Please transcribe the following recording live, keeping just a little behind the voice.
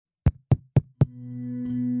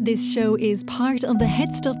This show is part of the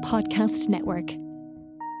Head Stuff Podcast Network.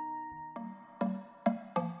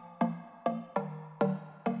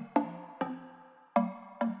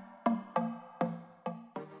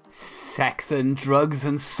 Sex and drugs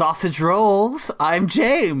and sausage rolls. I'm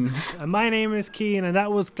James. And my name is Cian, and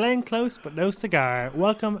that was Glenn Close but no cigar.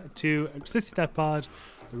 Welcome to Sissy That Pod,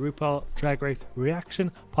 the RuPaul Drag Race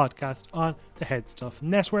reaction podcast on the Head Stuff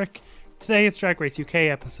Network. Today it's Drag Race UK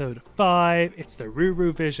episode 5. It's the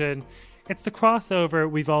Ruru Vision. It's the crossover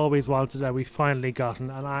we've always wanted and we've finally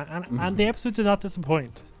gotten. And the episode did not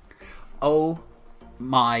disappoint. Oh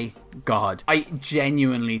my god. I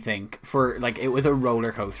genuinely think it was a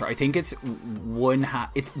roller coaster. I think it's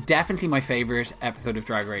it's definitely my favourite episode of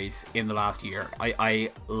Drag Race in the last year.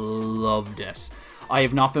 I loved it. I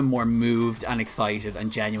have not been more moved and excited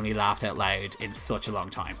and genuinely laughed out loud in such a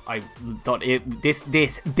long time. I thought this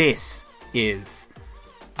is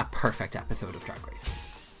a perfect episode of Drag Race.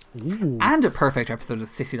 Ooh. And a perfect episode of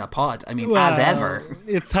Sissy That Pod. I mean, as ever.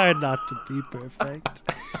 It's hard not to be perfect.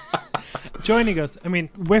 Joining us,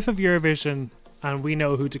 whiff of Eurovision, and we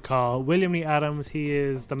know who to call. William Lee Adams. He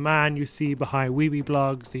is the man you see behind Wee Wee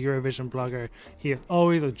Blogs, the Eurovision blogger. He is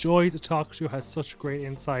always a joy to talk to, has such great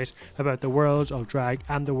insight about the world of drag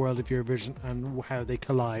and the world of Eurovision and how they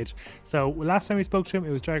collide. So last time we spoke to him, it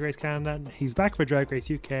was Drag Race Canada, and he's back for Drag Race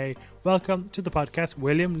UK. Welcome to the podcast,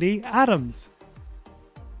 William Lee Adams.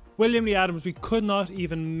 William Lee Adams, we could not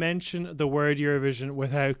even mention the word Eurovision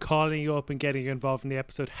without calling you up and getting you involved in the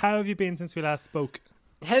episode. How have you been since we last spoke?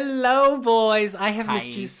 Hello, boys. I have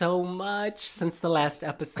missed you so much since the last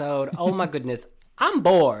episode. Oh, my goodness. I'm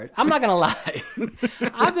bored. I'm not going to lie.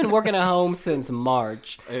 I've been working at home since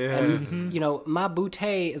March. And, my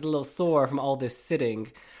bootay is a little sore from all this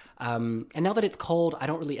sitting. And now that it's cold, I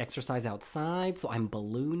don't really exercise outside, so I'm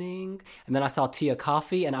ballooning. And then I saw Tia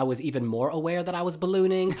Coffee, and I was even more aware that I was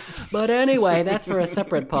ballooning. But anyway, that's for a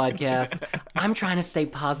separate podcast. I'm trying to stay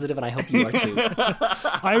positive, and I hope you are too.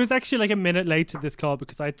 I was actually like a minute late to this call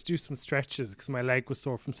because I had to do some stretches because my leg was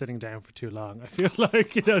sore from sitting down for too long. I feel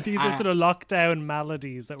like, these are sort of lockdown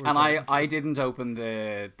maladies that we're And I didn't open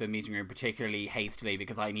the meeting room particularly hastily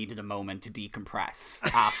because I needed a moment to decompress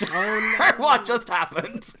after what just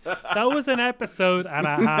happened. That was an episode and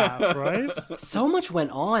a half, right? So much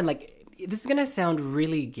went on. This is going to sound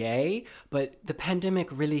really gay, but the pandemic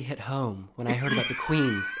really hit home when I heard about the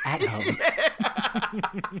queens at home.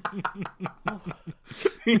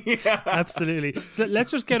 Yeah. Absolutely. So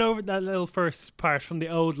let's just get over that little first part from the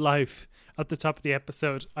old life at the top of the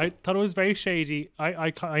episode. I thought it was very shady.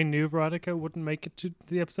 I knew Veronica wouldn't make it to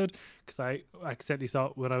the episode because I accidentally saw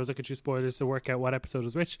it when I was looking through spoilers to work out what episode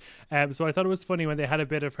was which. So I thought it was funny when they had a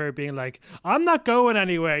bit of her being like, I'm not going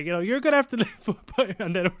anywhere, you're going to have to live.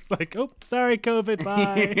 And then it was like, oh, sorry, COVID,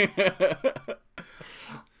 bye.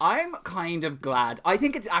 I'm kind of glad. I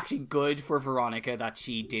think it's actually good for Veronica that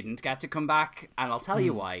she didn't get to come back, and I'll tell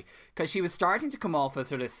you why. Because she was starting to come off as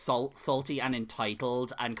sort of salty and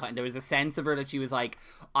entitled, and there was a sense of her that she was like,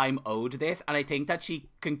 I'm owed this, and I think that she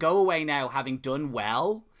can go away now having done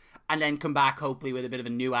well, and then come back hopefully with a bit of a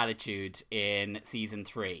new attitude in season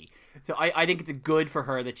 3. So I think it's good for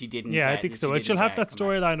her that she didn't. Yeah, I think so. And she'll have that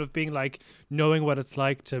storyline of being like, knowing what it's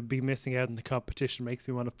like to be missing out in the competition makes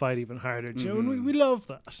me want to fight even harder. And we love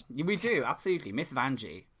that. We do, absolutely. Miss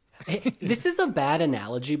Vanjie. This is a bad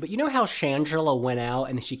analogy, but you know how Shangela went out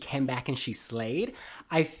and then she came back and she slayed?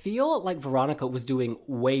 I feel like Veronica was doing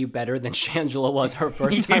way better than Shangela was her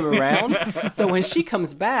first time around. So when she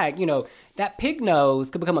comes back, that pig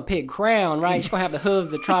nose could become a pig crown, right? She's going to have the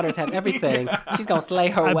hooves, the trotters have everything. She's going to slay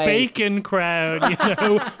her way. A bacon crown,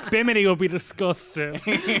 Bimini will be disgusted.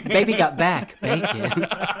 Baby got back. Bacon.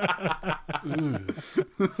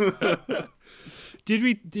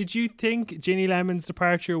 Did you think Ginny Lemon's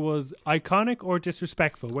departure was iconic or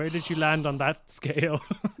disrespectful? Where did you land on that scale?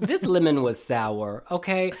 This lemon was sour,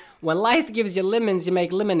 okay? When life gives you lemons, you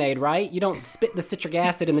make lemonade, right? You don't spit the citric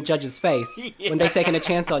acid in the judge's face when they've taken a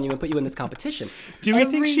chance on you and put you in this competition. Do you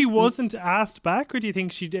think she wasn't asked back, or do you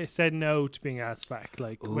think she said no to being asked back,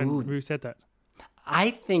 when Rue said that?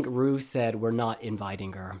 I think Rue said we're not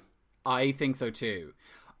inviting her. I think so too.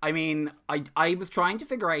 I was trying to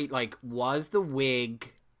figure out, was the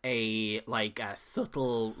wig a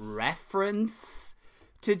subtle reference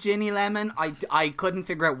to Ginny Lemon? I couldn't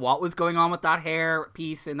figure out what was going on with that hair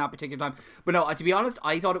piece in that particular time. But no, to be honest,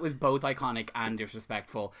 I thought it was both iconic and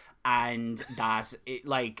disrespectful. And that,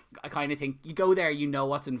 I kind of think, you go there, you know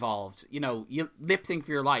what's involved. You lip sync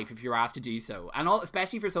for your life if you're asked to do so. And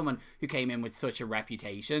especially for someone who came in with such a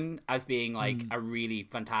reputation as being, a really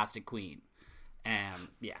fantastic queen.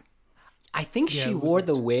 Yeah. I think Yeah, she it was wore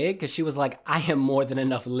the weird. wig because she was like, I am more than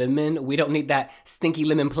enough lemon. We don't need that stinky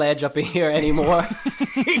lemon pledge up in here anymore.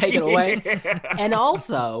 Take it away. And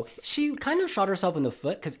also, she kind of shot herself in the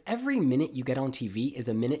foot because every minute you get on TV is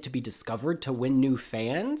a minute to be discovered to win new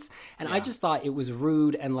fans. And I just thought it was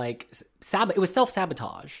rude and like, it was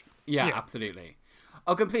self-sabotage. Yeah, absolutely.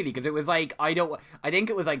 Oh, completely. Because it was like, I think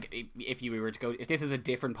it was like, if you were to go, if this is a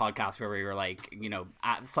different podcast where we were like, you know,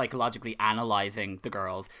 psychologically analyzing the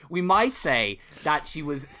girls, we might say that she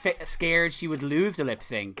was scared she would lose the lip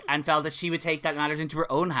sync and felt that she would take that matters into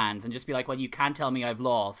her own hands and just be like, well, you can't tell me I've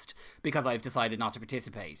lost because I've decided not to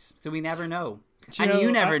participate. So we never know.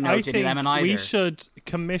 You never know, Ginny Lemon, either. We should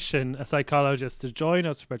commission a psychologist to join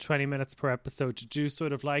us for about 20 minutes per episode to do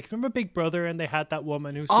sort of like, remember Big Brother, and they had that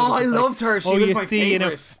woman who sort of I was like, loved her. She was you my see, favourite. you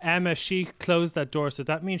know, Emma, she closed that door, so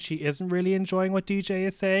that means she isn't really enjoying what DJ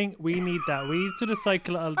is saying. We need that. We need sort of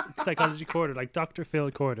psychology quarter, like Dr. Phil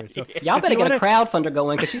quarter. So Y'all better get a crowdfunder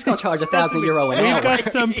going because she's going to charge €1,000 an hour. We've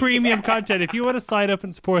got some premium content. If you want to sign up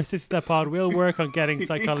and support Sissy That Pod, we'll work on getting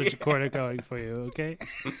Psychology Corner going for you, okay?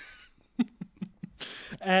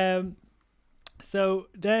 So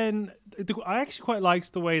then I actually quite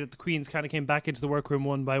liked the way that the queens kind of came back into the workroom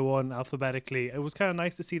one by one alphabetically. It was kind of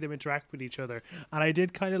nice to see them interact with each other, and I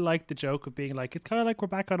did kind of like the joke of being like, it's kind of like we're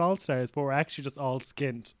back on All Stars, but we're actually just all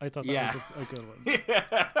skint. I thought that was a good one.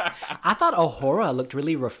 I thought Ahura looked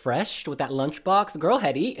really refreshed with that lunchbox. Girl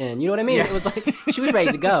had eaten, you know what I mean? It was like she was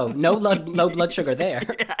ready to go. No low blood sugar there.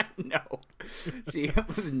 No, she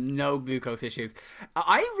was no glucose issues.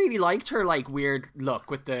 I really liked her like weird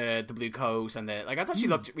look with the blue coat and the like. I thought she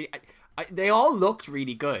looked. They all looked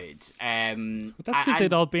really good. But that's because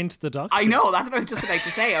they'd all been to the doctor. I know, that's what I was just about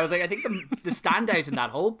to say. I was like, I think the standout in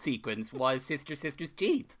that whole sequence was Sister's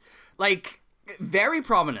teeth, like very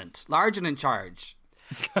prominent, large and in charge.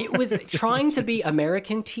 It was trying to be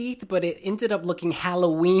American teeth, but it ended up looking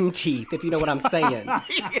Halloween teeth, if you know what I'm saying.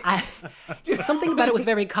 Something about it was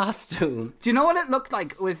very costume. Do you know what it looked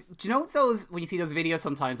like? Do you know those, when you see those videos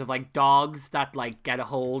sometimes of like dogs that like get a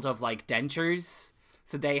hold of like dentures?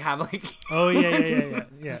 So they have like... Oh,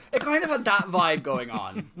 yeah. It kind of had that vibe going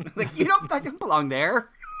on. Like, that didn't belong there.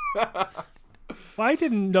 Well, I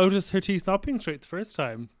didn't notice her teeth not being straight the first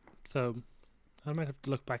time, so I might have to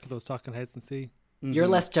look back at those talking heads and see. You're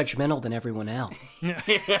less judgmental than everyone else.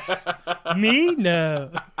 Me?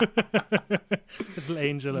 No. Little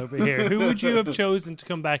angel over here. Who would you have chosen to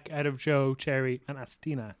come back out of Joe, Cherry, and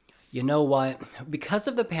Astina? You know what? Because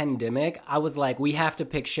of the pandemic, I was like, we have to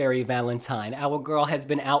pick Sherry Valentine. Our girl has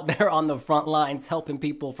been out there on the front lines helping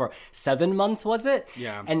people for 7 months, was it?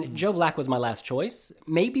 Yeah. And Joe Black was my last choice.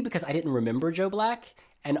 Maybe because I didn't remember Joe Black.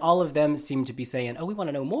 And all of them seemed to be saying, oh, we want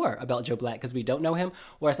to know more about Joe Black because we don't know him.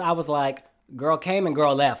 Whereas I was like, girl came and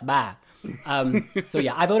girl left. Bye. So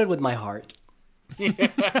yeah, I voted with my heart.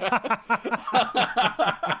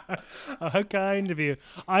 How kind of you.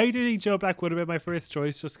 I do think Joe Black would have been my first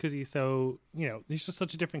choice just because he's so, he's just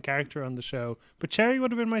such a different character on the show. But Cherry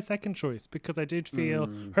would have been my second choice because I did feel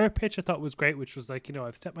her pitch I thought was great, which was like,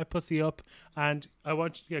 I've stepped my pussy up and I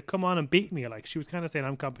want you to come on and beat me. Like she was kind of saying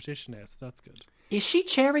I'm competition now, so that's good. Is she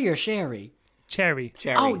Cherry or Sherry? Cherry.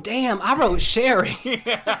 Oh, damn. I wrote Sherry.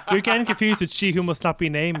 You're getting confused with She Who Must Not Be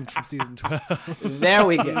Named from season 12. There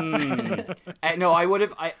we go. No, I would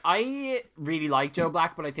have. I really like Joe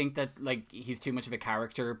Black, but I think that like he's too much of a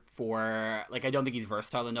character for like. I don't think he's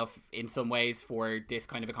versatile enough in some ways for this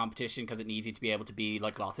kind of a competition because it needs you to be able to be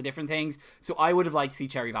like lots of different things. So I would have liked to see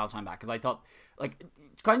Cherry Valentine back because I thought like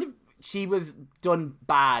kind of. She was done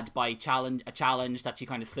bad by a challenge that she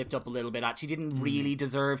kind of slipped up a little bit at. She didn't really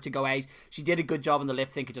deserve to go out. She did a good job on the lip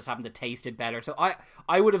sync. It just happened to taste it better. So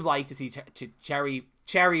I would have liked to see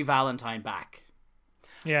Cherry Valentine back.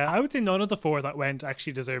 Yeah, I would say none of the four that went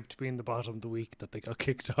actually deserved to be in the bottom the week that they got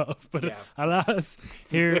kicked off. But alas,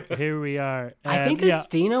 here we are. I think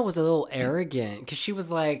Astina was a little arrogant because she was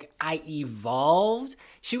like, I evolved.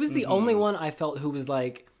 She was the only one I felt who was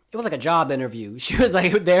like, it was like a job interview. She was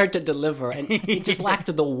like there to deliver, and it just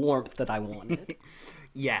lacked the warmth that I wanted.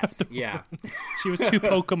 Yes, yeah. She was too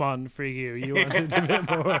Pokemon for you. You wanted a bit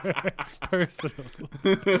more personal.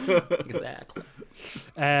 Exactly.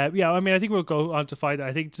 I mean, I think we'll go on to find that.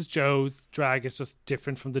 I think just Joe's drag is just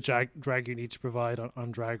different from the drag you need to provide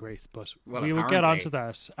on Drag Race, but we will get onto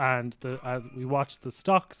that. And as we watch the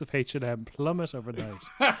stocks of H&M plummet overnight.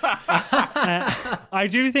 I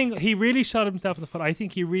do think he really shot himself in the foot. I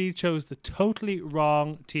think he really chose the totally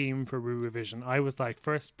wrong team for Rue Revision. I was like,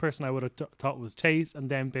 first person I would have thought was Taze and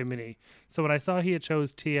then Bimini. So when I saw he had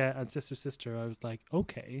chose Tia and Sister, I was like,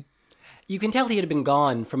 okay. You can tell he had been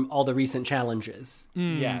gone from all the recent challenges.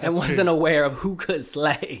 Yeah, and wasn't aware of who could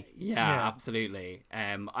slay. Yeah, absolutely.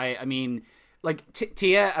 I mean, like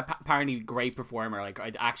Tia, apparently great performer. Like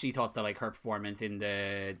I actually thought that like her performance in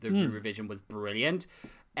the revision was brilliant.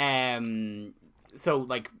 So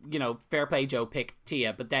like, you know, fair play, Joe picked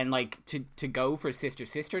Tia, but then like to go for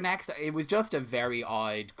sister next, it was just a very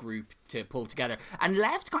odd group to pull together. And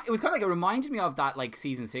it was kind of like, it reminded me of that like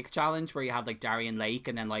season 6 challenge where you had like Darian Lake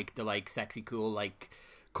and then like the like sexy cool like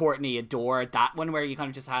Courtney Adore, that one where you kind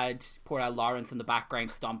of just had poor old Lawrence in the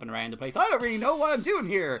background stomping around the place. I don't really know what I'm doing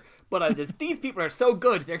here, but these people are so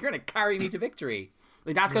good, they're going to carry me to victory.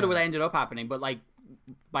 Like that's kind of what ended up happening, but like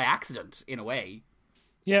by accident in a way.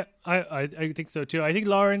 Yeah, I think so too. I think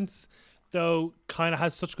Lawrence, though, kind of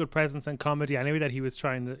has such good presence and comedy anyway that he was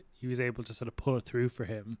able to sort of pull it through for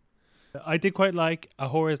him. I did quite like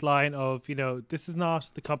Ahora's line of, you know, this is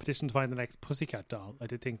not the competition to find the next pussycat doll. I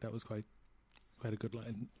did think that was quite a good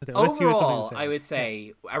line. Overall, I would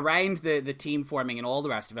say, around the team forming and all the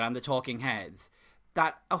rest of it and the talking heads,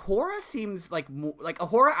 that Ahura seems like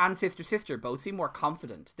Ahura and Sister both seem more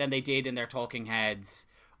confident than they did in their talking heads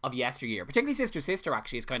of yesteryear. Particularly Sister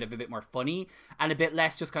actually is kind of a bit more funny and a bit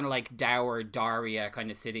less just kind of like dour Daria kind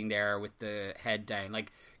of sitting there with the head down,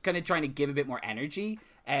 like kind of trying to give a bit more energy.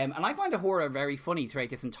 And I find Ahura very funny throughout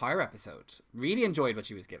this entire episode. Really enjoyed what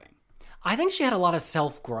she was giving. I think she had a lot of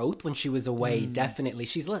self-growth when she was away, definitely.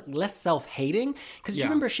 She's less self-hating. Because do you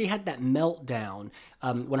remember she had that meltdown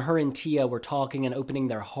when her and Tia were talking and opening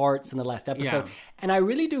their hearts in the last episode? Yeah. And I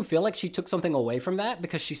really do feel like she took something away from that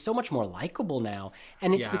because she's so much more likable now.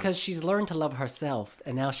 And it's because she's learned to love herself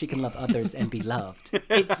and now she can love others and be loved.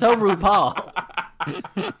 It's so RuPaul.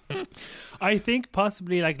 I think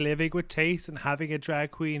possibly like living with Taste and having a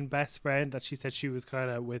drag queen best friend that she said she was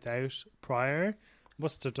kind of without prior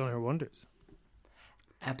must have done her wonders.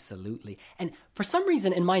 Absolutely. And for some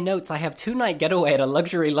reason in my notes I have 2-night getaway at a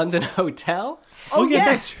luxury London hotel. Oh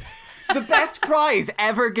yes! The best prize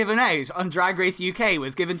ever given out on Drag Race UK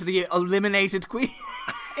was given to the eliminated queen.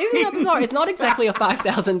 Isn't that bizarre? It's not exactly a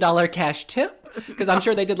 $5,000 cash tip, because I'm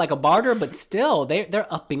sure they did like a barter, but still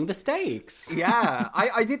they're upping the stakes. Yeah,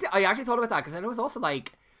 I actually thought about that because I was also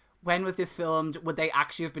like, when was this filmed? Would they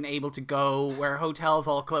actually have been able to go where hotels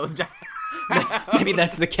all closed down? Maybe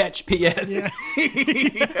that's the catch, P.S. Yeah.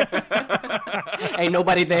 Ain't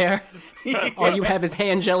nobody there. All you have is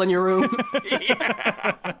hand gel in your room.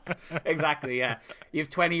 Yeah. Exactly, yeah. You have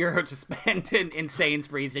 €20 to spend in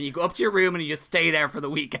Sainsbury's, and you go up to your room and you just stay there for the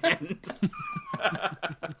weekend.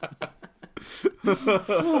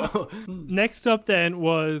 Next up then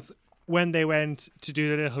was when they went to do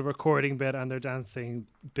their little recording bit and their dancing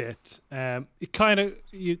bit. It kind of,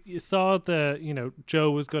 you saw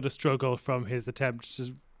Joe was going to struggle from his attempt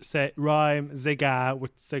to say rhyme ziga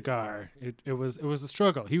with cigar. It was a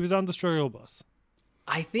struggle. He was on the struggle bus.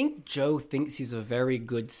 I think Joe thinks he's a very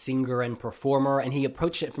good singer and performer, and he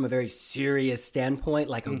approached it from a very serious standpoint,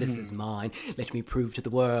 like, oh, this is mine, let me prove to the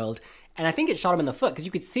world. And I think it shot him in the foot, because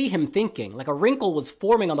you could see him thinking, like a wrinkle was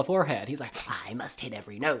forming on the forehead. He's like, I must hit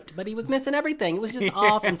every note. But he was missing everything. It was just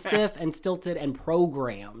off and stiff and stilted and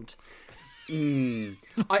programmed.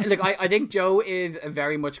 I think Joe is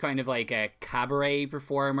very much kind of like a cabaret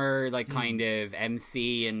performer, like kind of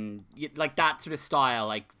MC and like that sort of style,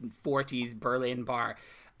 like 40s Berlin bar.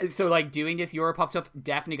 So like doing this Europop stuff,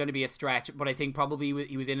 definitely going to be a stretch, but I think probably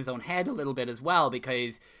he was in his own head a little bit as well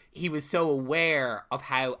because he was so aware of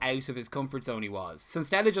how out of his comfort zone he was. So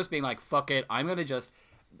instead of just being like, fuck it, I'm going to just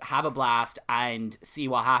have a blast and see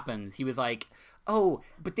what happens, he was like, oh,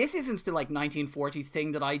 but this isn't the like 1940s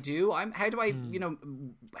thing that I do. How do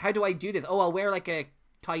I do this? Oh, I'll wear like a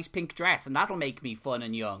tight pink dress and that'll make me fun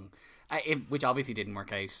and young, which obviously didn't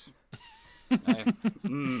work out.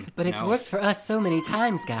 But it's worked for us so many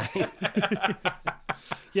times, guys.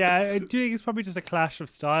 Yeah, I do think it's probably just a clash of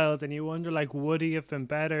styles, and you wonder, like, would he have been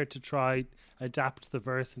better to try adapt the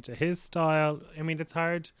verse into his style? I mean, it's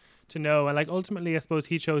hard to know, and like ultimately, I suppose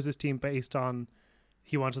he chose his team based on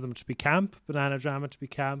he wanted them to be camp, Banana Drama to be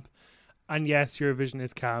camp, and yes, Eurovision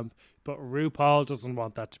is camp, but RuPaul doesn't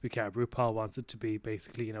want that to be camp. RuPaul wants it to be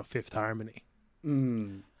basically, Fifth Harmony.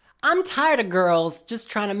 I'm tired of girls just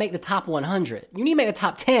trying to make the top 100. You need to make the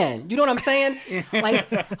top 10. You know what I'm saying? Like,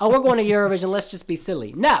 oh, we're going to Eurovision. Let's just be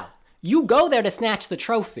silly. No, you go there to snatch the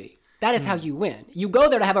trophy. That is how you win. You go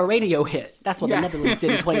there to have a radio hit. That's what the Netherlands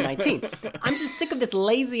did in 2019. I'm just sick of this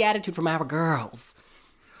lazy attitude from our girls.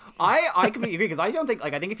 I completely agree because I don't think,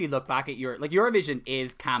 like, I think if you look back at Eurovision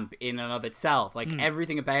is camp in and of itself. Like,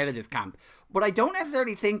 everything about it is camp. But I don't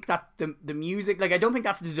necessarily think that the music, like, I don't think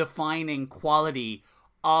that's the defining quality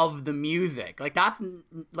of the music. Like, that's,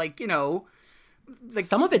 like, you know... Like,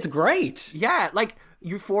 some of it's great. Yeah, like,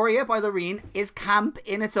 Euphoria by Loreen is camp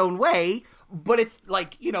in its own way, but it's,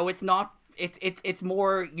 like, you know, it's not... It's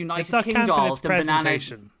more United King Dolls than Banana...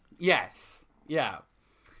 Yes, yeah.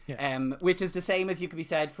 Which is the same as you could be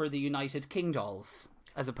said for the United King Dolls,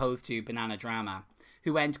 as opposed to Banana Drama,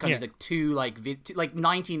 who went kind of the two, like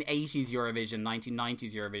 1980s Eurovision,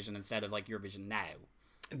 1990s Eurovision, instead of, like, Eurovision now.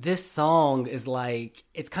 This song is like,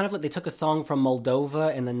 it's kind of like they took a song from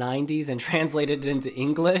Moldova in the 90s and translated it into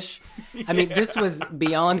English. I mean, this was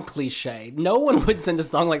beyond cliche. No one would send a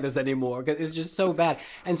song like this anymore because it's just so bad.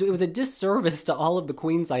 And so it was a disservice to all of the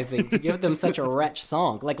queens, I think, to give them such a wretch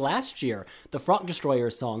song. Like last year, the Frock Destroyer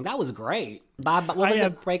song, that was great. What was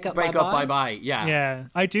it? Break Up, Bye Bye. Yeah. Yeah.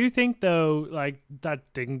 I do think, though, like,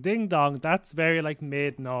 that Ding Ding Dong, that's very, like,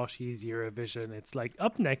 mid-noughties Eurovision. It's like,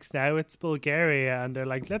 up next now, it's Bulgaria, and they're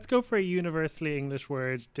like, let's go for a universally English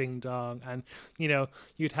word, ding dong. And, you know,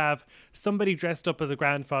 you'd have somebody dressed up as a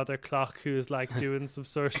grandfather clock who's, like, doing some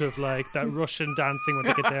sort of, like, that Russian dancing when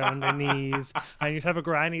they get down on their knees. And you'd have a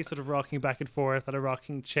granny sort of rocking back and forth on a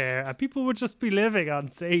rocking chair. And people would just be living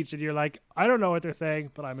on stage, and you're like, I don't know what they're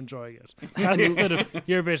saying, but I'm enjoying it. That's sort of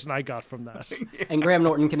Eurovision I got from that. And Graham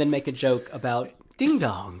Norton can then make a joke about ding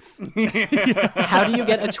dongs. How do you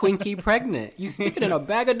get a Twinkie pregnant? You stick it in a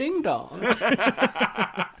bag of ding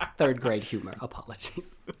dongs. Third grade humor.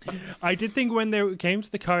 Apologies. I did think when they came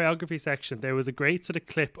to the choreography section, there was a great sort of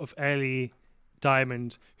clip of Ellie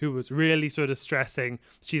Diamond, who was really sort of stressing.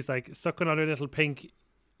 She's like sucking on her little pink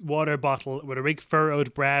water bottle with a big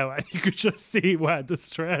furrowed brow, and you could just see, wow, the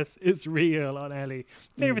stress is real on Ellie.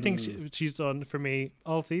 Favorite thing she's done for me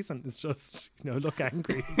all season is just, you know, look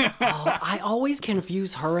angry. I always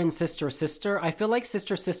confuse her and Sister Sister. I feel like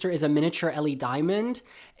Sister Sister is a miniature Ellie Diamond.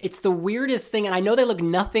 It's the weirdest thing, and I know they look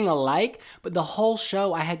nothing alike, but the whole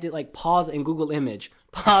show I had to like pause and Google image.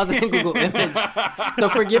 So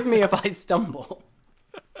forgive me if I stumble.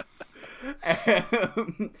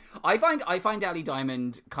 I find Ellie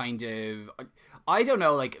Diamond kind of, I don't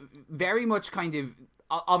know, like, very much kind of,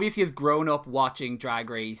 obviously has grown up watching Drag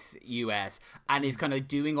Race US and is kind of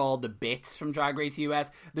doing all the bits from Drag Race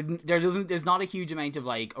US. There's not a huge amount of,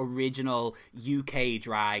 like, original UK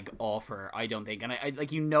drag offer, I don't think. And I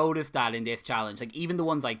like, you notice that in this challenge, like, even the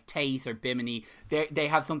ones like Tace or Bimini, they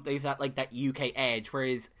have something that, like, that UK edge,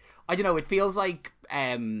 whereas, I don't know, it feels like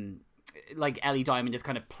Ellie Diamond is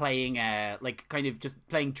kind of playing like kind of just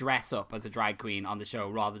playing dress up as a drag queen on the show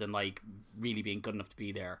rather than like really being good enough to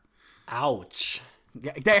be there. Ouch.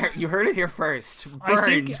 Yeah, there, you heard it here first.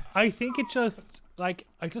 Burned. I think it just, like,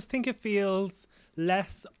 I just think it feels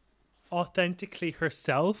less authentically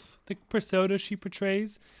herself, the persona she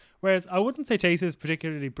portrays. Whereas I wouldn't say Tace is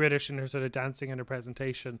particularly British in her sort of dancing and her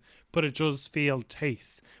presentation, but it does feel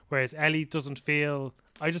Tace. Whereas Ellie doesn't feel...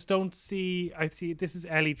 I just don't see... I see this is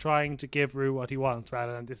Ellie trying to give Rue what he wants,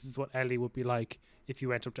 rather than this is what Ellie would be like if you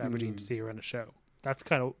went up to Aberdeen to see her in a show. That's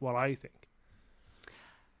kind of what I think.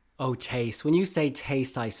 Oh, Tace. When you say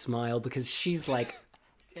Tace, I smile because she's like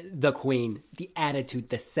the queen, the attitude,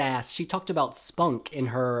 the sass. She talked about spunk in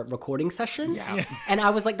her recording session. Yeah. And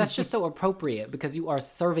I was like, that's just so appropriate because you are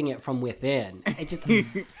serving it from within. It just,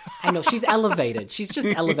 I know, she's elevated. She's just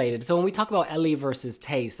elevated. So when we talk about Ellie versus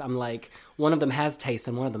Tace, I'm like, one of them has taste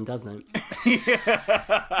and one of them doesn't.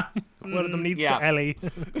 One of them needs to Ellie.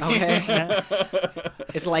 Okay. Yeah.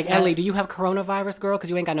 It's like, Ellie, do you have coronavirus, girl? Because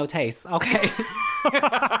you ain't got no taste. Okay.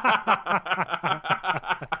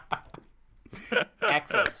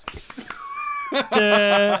 Excellent.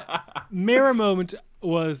 The mirror moment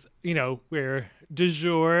was, you know, we're du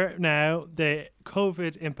jour now, the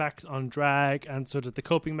COVID impact on drag and sort of the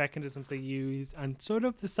coping mechanisms they use and sort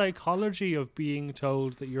of the psychology of being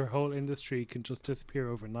told that your whole industry can just disappear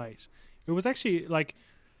overnight. It was actually like,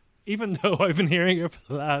 even though I've been hearing it for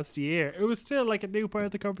the last year, it was still like a new part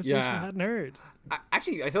of the conversation I hadn't heard.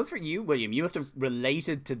 Actually, I suppose for you, William, you must have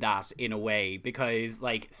related to that in a way because,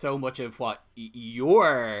 like, so much of what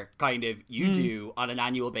you do on an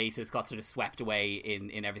annual basis got sort of swept away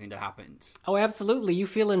in everything that happened. Oh, absolutely. You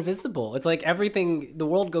feel invisible. It's like everything, the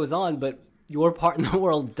world goes on, but your part in the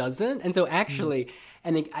world doesn't. And so actually,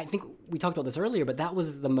 and I think we talked about this earlier, but that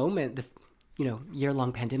was the moment, this, you know,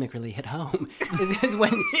 year-long pandemic really hit home is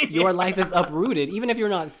when your life is uprooted, even if you're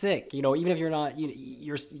not sick, you know, even if you're not,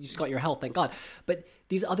 you just got your health, thank God. But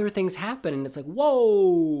these other things happen and it's like,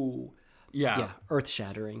 whoa. Yeah,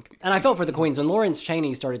 earth-shattering. And I felt for the queens when Lawrence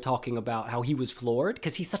Chaney started talking about how he was floored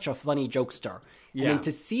because he's such a funny jokester. And then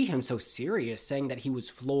to see him so serious, saying that he was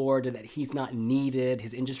floored and that he's not needed,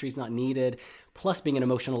 his industry's not needed, plus being an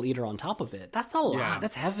emotional leader on top of it. That's a lot.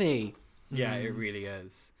 That's heavy. Yeah, it really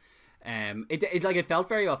is. It felt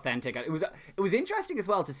very authentic. It was interesting as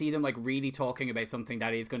well to see them like really talking about something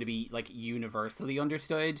that is going to be like universally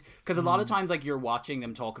understood, because a lot of times like you're watching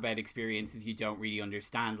them talk about experiences you don't really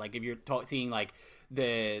understand. Like if you're seeing like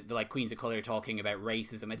the like Queens of Colour talking about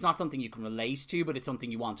racism, it's not something you can relate to, but it's something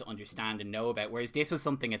you want to understand and know about. Whereas this was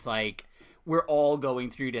something, it's like we're all going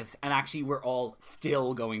through this, and actually we're all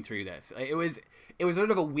still going through this. It was sort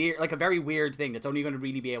of a very weird thing that's only going to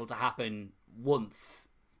really be able to happen once.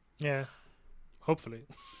 Yeah, hopefully.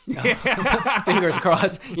 Fingers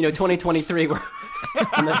crossed. 2023. We're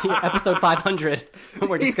on the episode 500.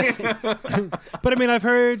 We're discussing. But I mean, I've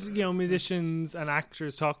heard musicians and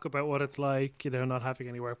actors talk about what it's like, not having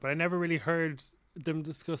any work. But I never really heard them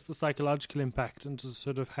discuss the psychological impact and just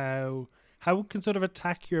sort of how it can sort of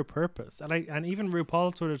attack your purpose. And even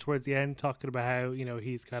RuPaul sort of towards the end talking about how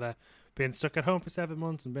he's kind of been stuck at home for 7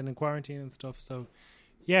 months and been in quarantine and stuff. So.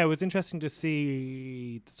 Yeah, it was interesting to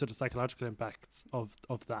see the sort of psychological impacts of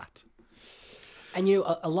that. And,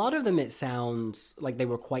 a lot of them, it sounds like they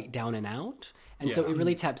were quite down and out. And so it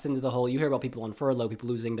really taps into the whole, you hear about people on furlough, people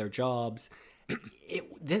losing their jobs.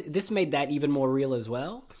 This made that even more real as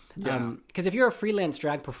well. Because if you're a freelance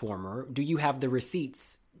drag performer, do you have the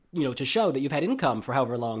receipts, to show that you've had income for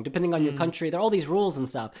however long, depending on your country? There are all these rules and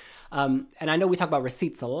stuff. And I know we talk about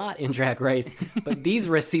receipts a lot in Drag Race, but these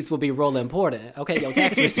receipts will be real important. Okay,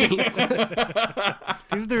 tax receipts.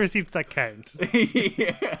 These are the receipts that count.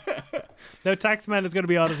 No taxman is going to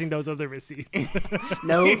be auditing those other receipts.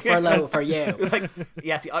 No furlough for you.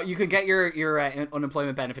 Yes, you can get your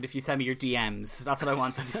unemployment benefit if you send me your DMs. That's what I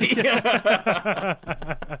want to see.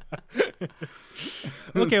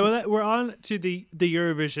 Okay, well, we're on to the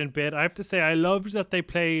Eurovision bit. I have to say, I loved that they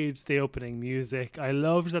played the opening music. I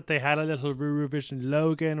loved that they had a little Eurovision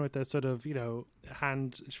logo with a sort of,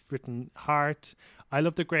 hand-written heart. I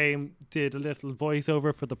love that Graham did a little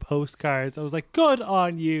voiceover for the postcards. I was like, good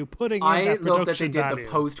on you, putting in that production value. I love that they did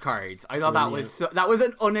the postcards. I thought that was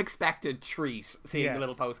an unexpected treat, seeing the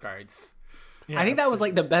little postcards. Yeah, I think that was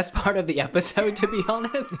like the best part of the episode, to be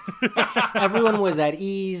honest. Everyone was at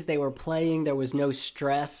ease. They were playing. There was no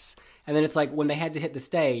stress. And then it's like when they had to hit the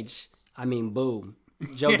stage, boom.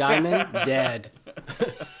 Joe Diamond, dead.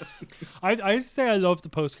 I say I love the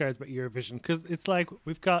postcards about Eurovision because it's like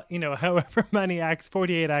we've got, however many acts,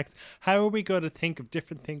 48 acts. How are we going to think of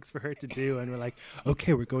different things for her to do? And we're like,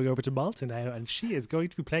 okay, we're going over to Malta now and she is going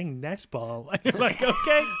to be playing netball. And you're like,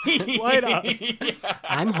 okay, why not? Yeah.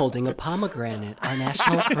 I'm holding a pomegranate, our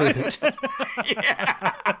national fruit.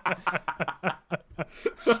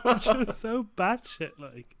 Which is so batshit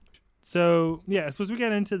like. So, yeah, I suppose we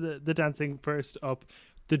get into the dancing first up.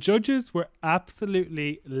 The judges were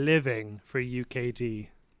absolutely living for UKD.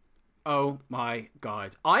 Oh, my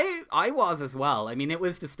God. I was as well. I mean, it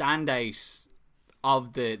was the standout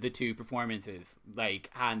of the two performances, like,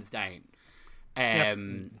 hands down.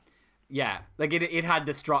 Yeah, like, it had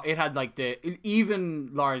the strong... It had, like, even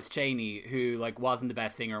Lawrence Chaney, who, like, wasn't the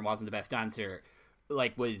best singer and wasn't the best dancer,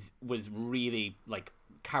 like, was really, like,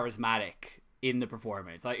 charismatic in the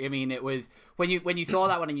performance. Like, I mean, it was when you saw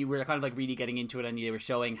that one and you were kind of like really getting into it and you were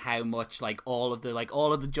showing how much like all of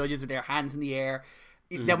the judges with their hands in the air.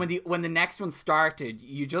 Then when the next one started,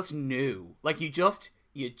 you just knew, like you just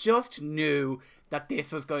knew that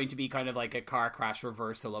this was going to be kind of like a car crash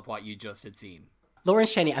reversal of what you just had seen.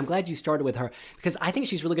 Lawrence Chaney, I'm glad you started with her because I think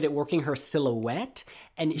she's really good at working her silhouette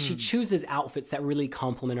and she chooses outfits that really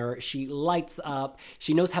compliment her. She lights up.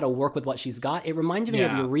 She knows how to work with what she's got. It reminded me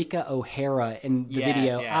of Eureka O'Hara in the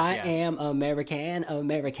video. I am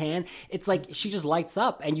American. It's like she just lights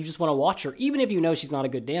up and you just want to watch her. Even if you know she's not a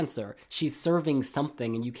good dancer, she's serving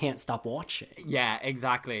something and you can't stop watching. Yeah,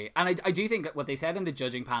 exactly. And I do think that what they said in the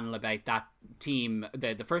judging panel about that team,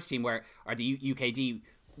 the first team the UKD,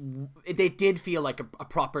 they did feel like a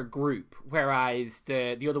proper group, whereas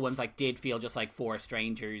the other ones like did feel just like four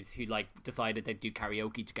strangers who like decided they'd do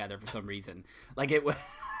karaoke together for some reason. Like it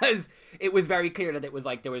was very clear that it was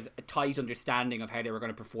like there was a tight understanding of how they were going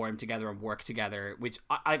to perform together and work together, which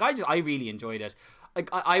I really enjoyed it. Like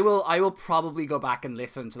I will probably go back and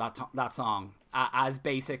listen to that song as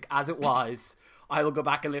basic as it was. I will go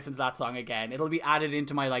back and listen to that song again. It'll be added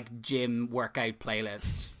into my like gym workout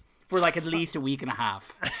playlist for like at least a week and a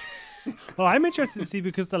half. Well, I'm interested to see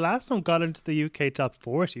because the last one got into the UK top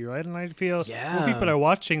 40, right? And I feel when people are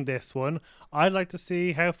watching this one, I'd like to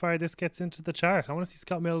see how far this gets into the chart. I want to see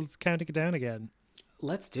Scott Mills counting it down again.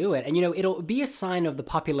 Let's do it. And, it'll be a sign of the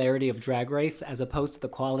popularity of Drag Race as opposed to the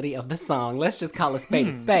quality of the song. Let's just call a spade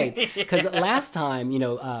a spade. Because last time,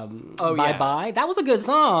 Bye Bye, that was a good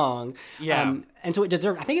song. Yeah. And so it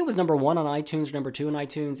deserved, I think it was number 1 on iTunes, number 2 on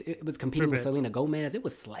iTunes. It was competing with Selena Gomez. It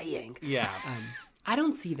was slaying. Yeah. I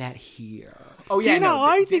don't see that here. Oh yeah,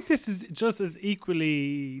 I think this is just as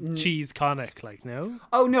equally cheese-conic, like, no?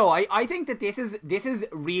 Oh no, I think that this is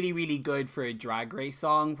really, really good for a Drag Race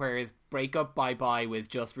song, whereas Break Up Bye Bye was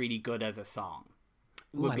just really good as a song.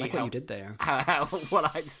 Ooh, I like what you did there. That's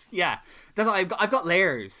I've got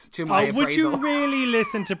layers to my appraisal. Would you really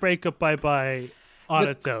listen to Break Up Bye Bye on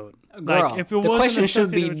its own? Girl, like, if it the question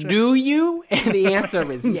should be, do you? And the answer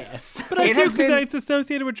is yes. But I do, because it's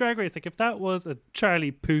associated with Drag Race. Like, if that was a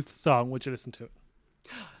Charlie Puth song, would you listen to it?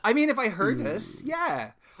 I mean, if I heard this,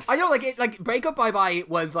 yeah. I know, like, Break Up Bye Bye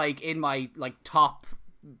was, like, in my, like, top,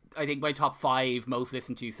 I think my top 5 most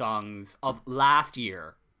listened to songs of last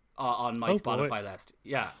year on my Spotify list.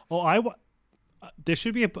 Yeah. Oh, there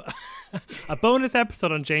should be a bonus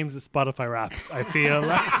episode on James's Spotify Wrapped. I feel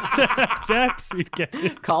like Jeps we'd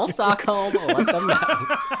get. Call Stockholm or let them know.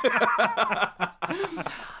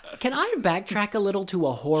 Can I backtrack a little to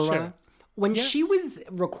A'Whora? Sure. When she was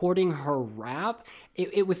recording her rap,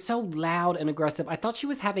 it was so loud and aggressive. I thought she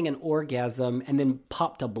was having an orgasm and then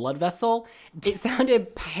popped a blood vessel. It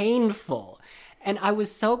sounded painful. And I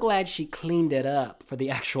was so glad she cleaned it up for the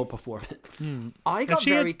actual performance. I got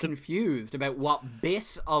very confused about what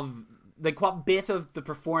bit of the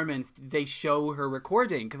performance they show her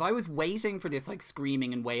recording, because I was waiting for this like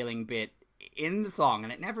screaming and wailing bit in the song,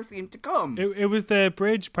 and it never seemed to come. It was the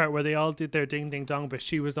bridge part where they all did their ding ding dong, but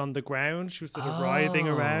she was on the ground. She was sort of writhing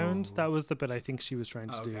around. That was the bit I think she was trying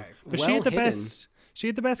to do. But well she had the hidden. best. She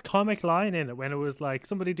had the best comic line in it when it was like,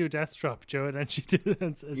 somebody do Death Drop, Joe, and then she did it,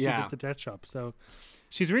 and she did the Death Drop. So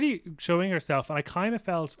she's really showing herself. And I kind of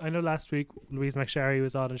felt, I know last week Louise McSherry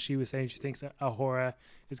was on and she was saying she thinks that A'Whora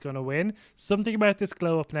is going to win. Something about this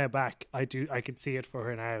glow up now back, I can see it for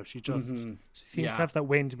her now. She just she seems to have that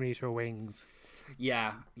wind beneath her wings.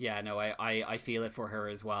 Yeah, no, I feel it for her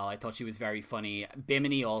as well. I thought she was very funny.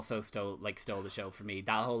 Bimini also stole the show for me.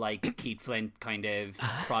 That whole like Keith Flint kind of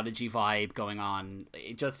prodigy vibe going on,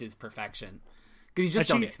 it just is perfection. Because you just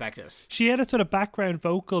don't expect it. She had a sort of background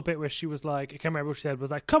vocal bit where she was like, I can't remember what she said,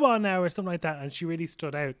 was like, come on now, or something like that, and she really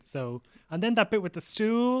stood out. So, and then that bit with the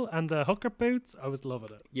stool and the hooker boots, I was loving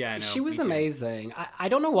it. Yeah, no, she was amazing. I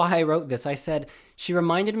don't know why I wrote this. I said she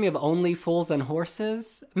reminded me of Only Fools and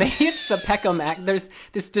Horses. Maybe it's the Peckham act. There's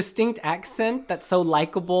this distinct accent that's so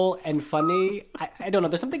likable and funny. I don't know.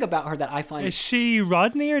 There's something about her that I find. Is she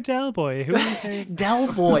Rodney or Del Boy? Who are you saying?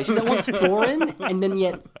 Del Boy. She's at once foreign and then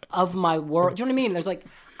yet of my world. Do you know what I mean? There's like,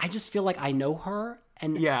 I just feel like I know her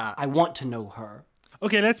and I want to know her.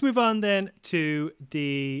 Okay, let's move on then to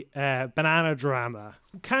the banana drama.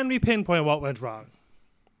 Can we pinpoint what went wrong?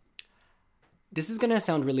 This is going to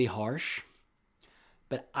sound really harsh,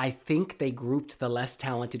 but I think they grouped the less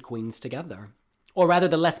talented queens together. Or rather,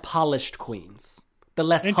 the less polished queens. The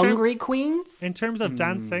less hungry queens. In terms of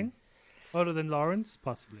dancing, other than Lawrence,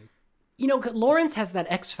 possibly. You know, Lawrence has that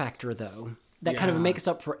X factor, though, that kind of makes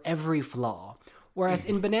up for every flaw. Whereas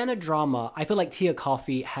in Banana Drama, I feel like Tia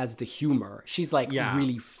Coffey has the humor. She's like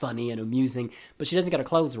really funny and amusing, but she doesn't get her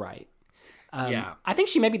clothes right. I think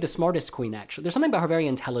she may be the smartest queen, actually. There's something about her very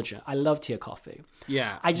intelligent. I love Tia Coffey.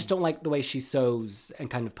 Yeah. I just don't like the way she sews and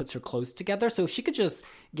kind of puts her clothes together. So if she could just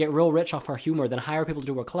get real rich off her humor, then hire people to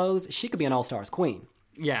do her clothes, she could be an all-stars queen.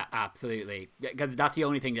 Yeah, absolutely. Because that's the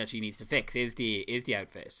only thing that she needs to fix is the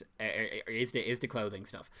outfit, is the clothing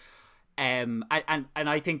stuff. And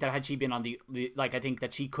I think that had she been on the like, I think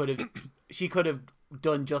that she could have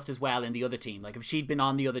done just as well in the other team. Like if she'd been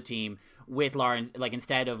on the other team with Lawrence, like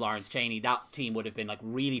instead of Lawrence Chaney, that team would have been like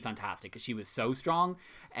really fantastic because she was so strong.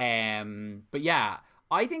 But yeah,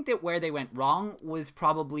 I think that where they went wrong was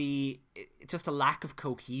probably just a lack of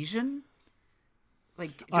cohesion.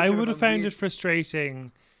 Like I would have found it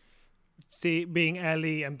frustrating. Being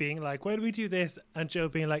Ellie and being like, why do we do this? And Joe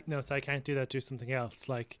being like, no, so I can't do that, do something else.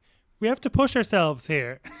 Like, we have to push ourselves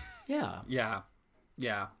here. Yeah.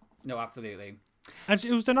 No, absolutely. And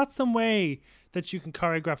was there not some way that you can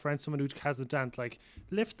choreograph around someone who hasn't danced? Like,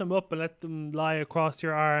 lift them up and let them lie across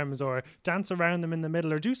your arms, or dance around them in the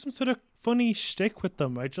middle, or do some sort of funny shtick with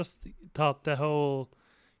them. I just thought the whole,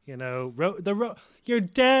 you know, you're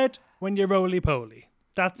dead when you're roly-poly.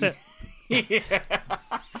 That's it.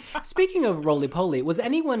 Speaking of roly-poly, was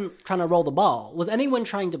anyone trying to roll the ball? Was anyone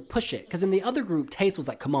trying to push it? Because in the other group, Taste was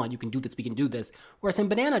like, come on, you can do this, we can do this. Whereas in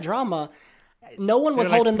Banana Drama, No one was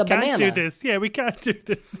holding the banana. We can't do this. Yeah, we can't do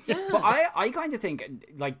this. Yeah. But I kind of think,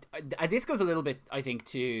 like, this goes a little bit, I think,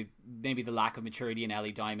 to maybe the lack of maturity in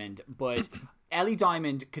Ellie Diamond. But Ellie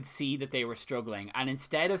Diamond could see that they were struggling. And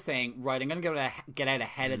instead of saying, right, I'm going to get out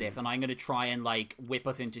ahead of this and I'm going to try and, like, whip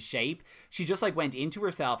us into shape, she just, like, went into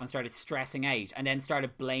herself and started stressing out and then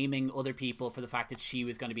started blaming other people for the fact that she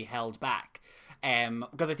was going to be held back.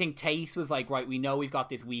 Because I think Tayce was like, right, we know we've got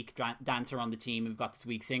this weak dancer on the team, we've got this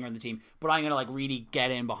weak singer on the team, but I'm gonna like really get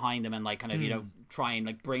in behind them and like kind of you know try and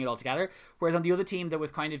like bring it all together. Whereas on the other team there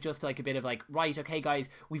was kind of just like a bit of like, right, okay guys,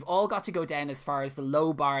 we've all got to go down as far as the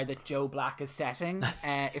low bar that Joe Black is setting,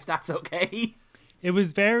 if that's okay. It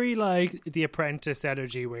was very like The Apprentice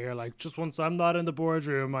energy, where you're like, just once I'm not in the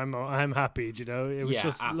boardroom, I'm happy. You know, it was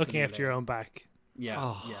just absolutely. Looking after your own back.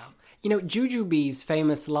 Yeah. You know, Jujubee's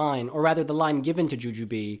famous line, or rather the line given to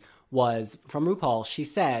Jujubee, was from RuPaul. She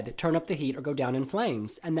said, turn up the heat or go down in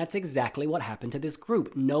flames. And that's exactly what happened to this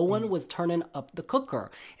group. No one was turning up the cooker.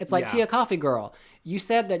 It's like Tia Coffee Girl. You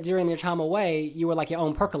said that during your time away, you were like your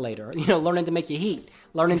own percolator, you know, learning to make your heat,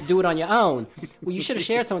 learning to do it on your own. Well, you should have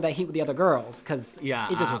shared some of that heat with the other girls, because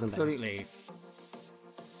it just wasn't there. Absolutely.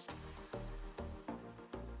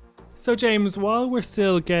 So, James, while we're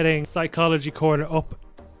still getting Psychology Corner up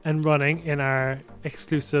and running in our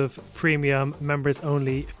exclusive premium members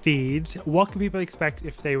only feed, what can people expect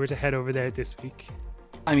if they were to head over there this week?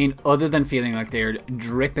 I mean, other than feeling like they're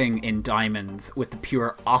dripping in diamonds with the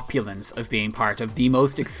pure opulence of being part of the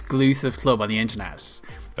most exclusive club on the internet.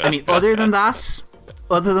 I mean, other than that,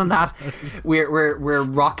 we're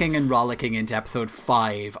rocking and rollicking into episode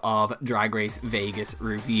 5 of Drag Race Vegas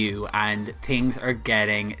Review, and things are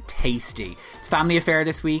getting tasty. It's family affair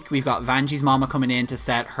this week. We've got Vanjie's mama coming in to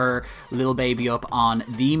set her little baby up on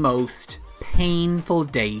the most painful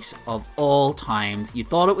date of all times. You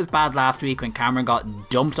thought it was bad last week when Cameron got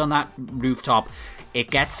dumped on that rooftop.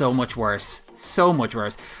 It gets so much worse.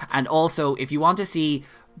 And also, if you want to see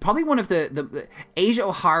probably one of the Asia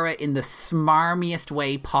O'Hara in the smarmiest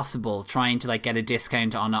way possible, trying to like get a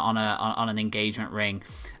discount on an engagement ring.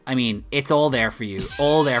 I mean, it's all there for you,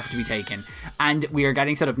 all there to be taken. And we are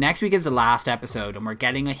getting set up. Next week is the last episode, and we're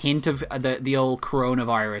getting a hint of the old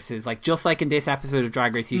coronavirus. Is like just like in this episode of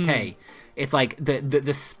Drag Race UK. It's like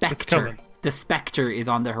the spectre. The spectre is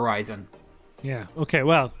on the horizon. Yeah. Okay.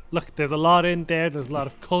 Well, look, there's a lot in there. There's a lot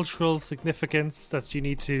of cultural significance that you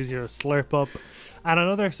need to slurp up. And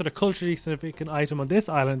another sort of culturally significant item on this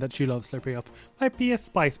island that you love slurping up might be a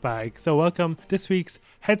spice bag. So welcome this week's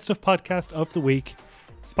Head Stuff podcast of the week,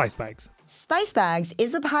 Spice Bags. Spice Bags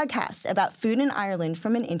is a podcast about food in Ireland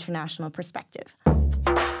from an international perspective.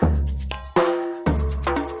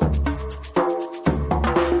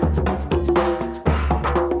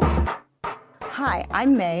 Hi,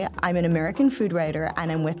 I'm May. I'm an American food writer,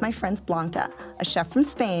 and I'm with my friends Blanca, a chef from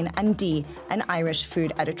Spain, and Dee, an Irish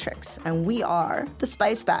food editrix. And we are the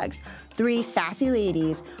Spice Bags, 3 sassy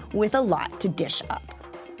ladies with a lot to dish up.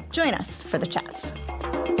 Join us for the chats.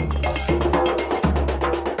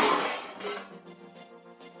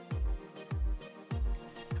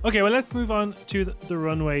 Okay, well, let's move on to the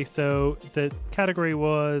runway. So the category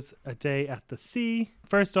was A Day at the Sea.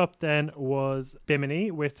 First up then was Bimini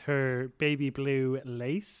with her baby blue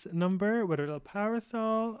lace number with her little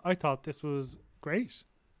parasol. I thought this was great.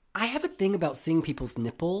 I have a thing about seeing people's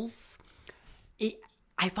nipples.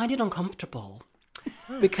 I find it uncomfortable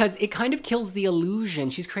because it kind of kills the illusion.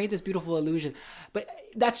 She's created this beautiful illusion, but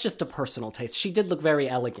that's just a personal taste. She did look very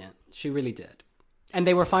elegant. She really did. And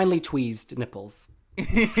they were finely tweezed nipples.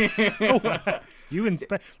 You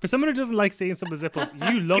inspect for someone who doesn't like seeing someone's nipples.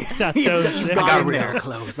 You looked at those nipples. I got real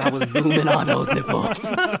close. I was zooming on those nipples.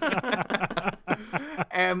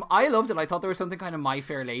 I loved it. I thought there was something kind of My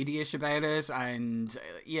Fair Lady-ish about it, and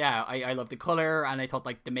I loved the color, and I thought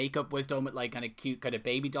like the makeup was done with like kind of cute kind of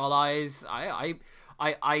baby doll eyes. I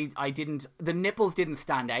didn't. The nipples didn't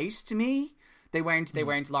stand out to me. They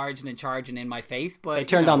weren't large and in charge and in my face, but they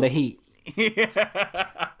turned on the heat.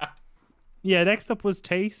 Yeah, next up was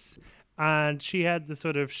Tayce, and she had the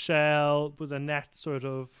sort of shell with a net sort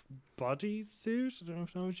of bodysuit. I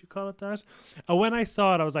don't know what you call it that. And when I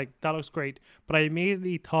saw it, I was like, that looks great. But I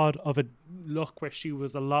immediately thought of a look where she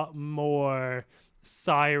was a lot more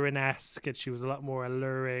siren-esque, and she was a lot more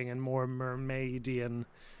alluring and more mermaidian.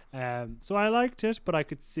 So I liked it, but I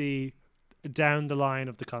could see down the line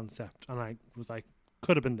of the concept, and I was like,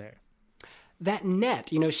 could have been there. That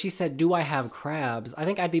net, she said, do I have crabs? I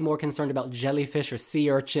think I'd be more concerned about jellyfish or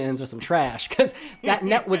sea urchins or some trash, because that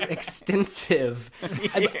net was extensive.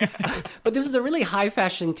 Yeah. But this was a really high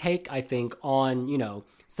fashion take, I think, on,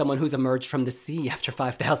 someone who's emerged from the sea after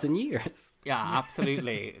 5,000 years. Yeah,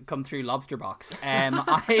 absolutely. Come through lobster box.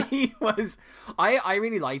 I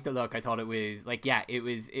really liked the look. I thought it was like, yeah, it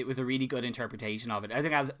was a really good interpretation of it. I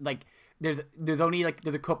think as like there's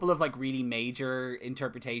a couple of like really major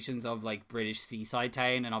interpretations of like British seaside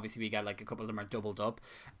town, and obviously we get like a couple of them are doubled up.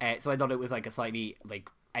 So I thought it was like a slightly like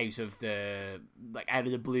out of the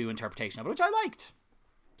blue interpretation of it, which I liked.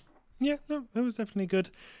 Yeah, no, it was definitely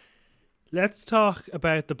good. Let's talk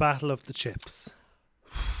about the Battle of the Chips.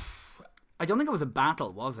 I don't think it was a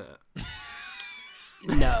battle, was it?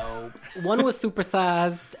 No. One was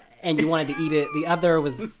supersized and you wanted to eat it. The other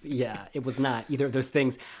was, it was not either of those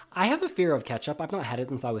things. I have a fear of ketchup. I've not had it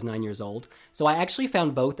since I was 9 years old. So I actually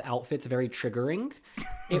found both outfits very triggering.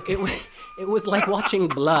 It was like watching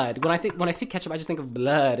blood. When I see ketchup, I just think of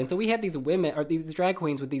blood. And so we had these women, or these drag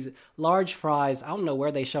queens with these large fries. I don't know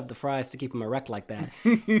where they shoved the fries to keep them erect like that.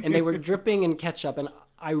 And they were dripping in ketchup, and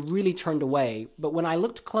I really turned away. But when I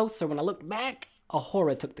looked closer, when I looked back,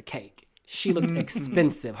 Ahura took the cake. She looked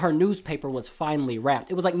expensive. Her newspaper was finely wrapped.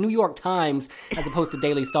 It was like New York Times as opposed to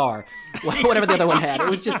Daily Star, whatever the other one had. It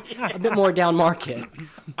was just a bit more down market.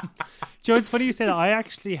 Joe, it's funny you say that. I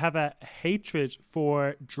actually have a hatred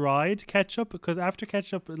for dried ketchup, because after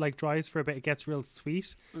ketchup like dries for a bit, it gets real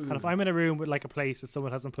sweet. And if I'm in a room with like a plate that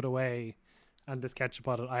someone hasn't put away and there's ketchup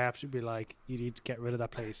on it, I have to be like, you need to get rid of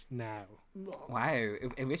that plate now. Wow,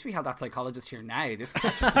 I wish we had that psychologist here now. This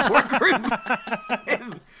ketchup support group.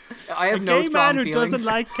 I have no strong feelings. A gay man who doesn't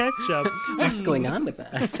like ketchup. What's going on with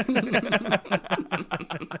us?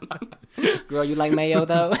 Girl, you like mayo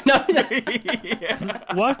though? No.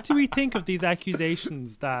 What do we think of these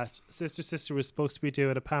accusations that Sister was supposed to be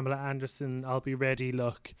doing a Pamela Anderson I'll be ready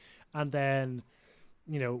look, and then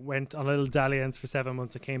went on a little dalliance for 7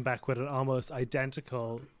 months and came back with an almost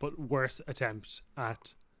identical but worse attempt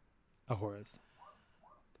at Ahura's?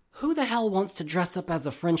 Who the hell wants to dress up as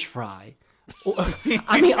a French fry?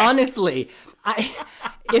 I mean, honestly,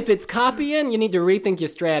 if it's copying, you need to rethink your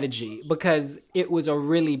strategy, because it was a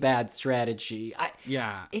really bad strategy.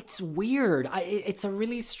 It's weird. It's a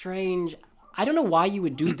really strange... I don't know why you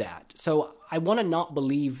would do that. So I want to not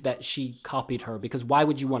believe that she copied her, because why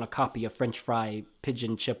would you want to copy a French fry,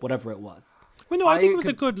 pigeon chip, whatever it was? Well, no, I think it was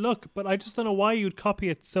a good look, but I just don't know why you'd copy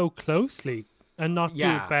it so closely and not do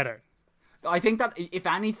it better. I think that if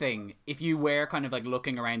anything, if you were kind of like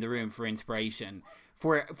looking around the room for inspiration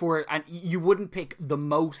and you wouldn't pick the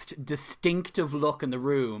most distinctive look in the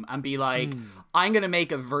room and be like, I'm going to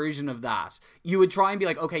make a version of that. You would try and be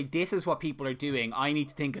like, okay, this is what people are doing. I need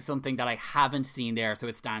to think of something that I haven't seen there so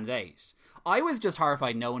it stands out. I was just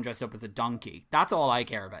horrified no one dressed up as a donkey. That's all I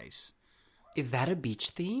care about. Is that a beach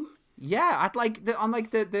theme? Yeah, at like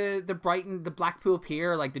the Brighton, the Blackpool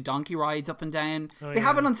Pier, like the donkey rides up and down. They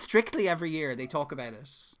have it on Strictly every year. They talk about it.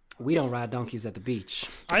 We don't ride donkeys at the beach.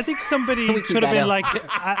 I think somebody could have been like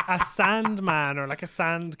a sandman or like a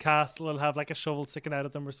sand castle and have like a shovel sticking out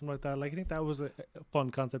of them or something like that. Like, I think that was a fun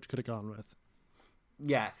concept you could have gone with.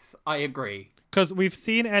 Yes, I agree. Because we've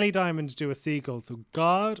seen Ellie Diamond do a seagull, so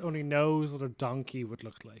God only knows what a donkey would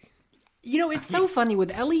look like. It's so funny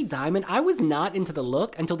with Ellie Diamond. I was not into the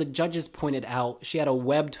look until the judges pointed out she had a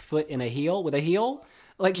webbed foot in a heel.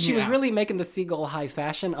 Like, she was really making the seagull high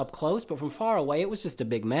fashion up close, but from far away, it was just a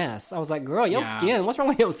big mess. I was like, girl, your skin, what's wrong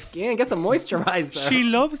with your skin? Get some moisturizer. She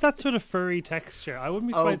loves that sort of furry texture. I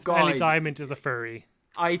wouldn't be surprised if Ellie Diamond is a furry.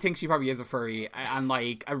 I think she probably is a furry, and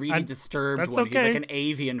like a really disturbed one. Okay. He's like an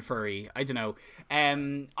avian furry. I don't know.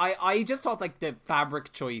 I just thought like the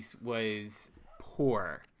fabric choice was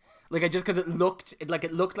poor. Like, because it looked like a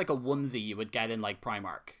onesie you would get in like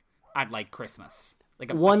Primark at like Christmas.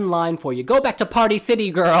 Like one line for you: go back to Party City,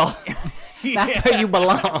 girl. That's where you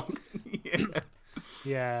belong.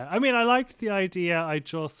 Yeah. I mean, I liked the idea.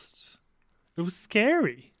 It was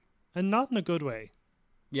scary, and not in a good way.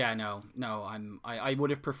 Yeah, no. I would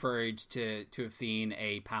have preferred to have seen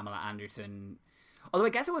a Pamela Anderson. Although I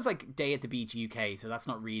guess it was like Day at the Beach UK, so that's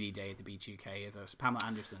not really Day at the Beach UK, is it? Pamela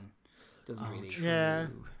Anderson doesn't really. True. Yeah,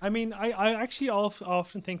 I mean, I actually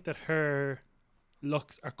often think that her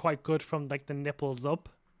looks are quite good from like the nipples up.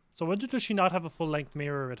 So I wonder, does she not have a full length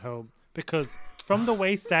mirror at home? Because from the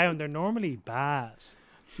waist down, they're normally bad.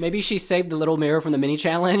 Maybe she saved the little mirror from the mini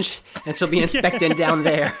challenge and she'll be inspecting down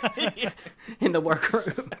there in the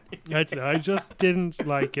workroom. I just didn't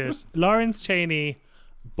like it. Lawrence Chaney,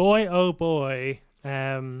 boy oh boy.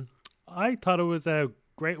 I thought it was a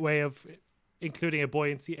great way of including a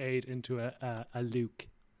buoyancy aid into a Luke.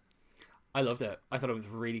 I loved it. I thought it was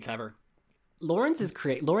really clever. Lawrence is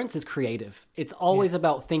creative. It's always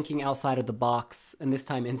about thinking outside of the box, and this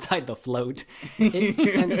time inside the float.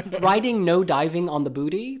 And writing no diving on the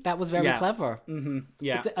booty, that was very clever. Mm-hmm.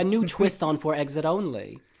 Yeah. It's a new twist on For Exit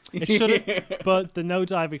Only. It should have, but the no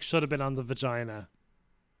diving should have been on the vagina.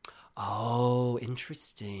 Oh,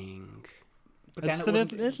 interesting. But Just a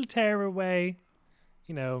little tear away,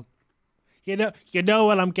 you know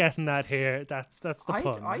what I'm getting at here. That's the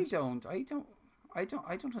pun. I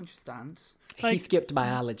don't understand. He skipped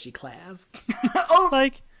biology class.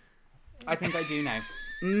 Like, I think I do now.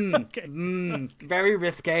 Very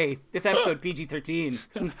risque. This episode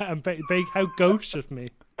PG-13. how gauche of me.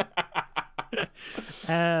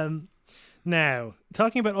 Now,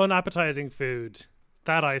 talking about unappetizing food,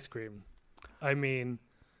 that ice cream. I mean,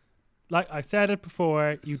 like I said it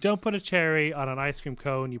before, you don't put a cherry on an ice cream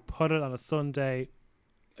cone, you put it on a sundae.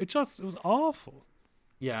 It was awful.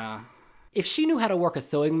 Yeah. If she knew how to work a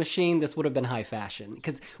sewing machine, this would have been high fashion.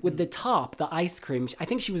 Because with the top, the ice cream, I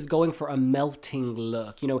think she was going for a melting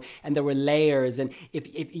look, and there were layers. And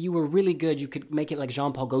if you were really good, you could make it like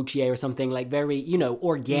Jean-Paul Gaultier or something, like very,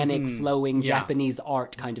 organic, flowing Japanese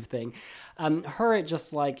art kind of thing. Her,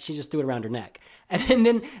 she just threw it around her neck. And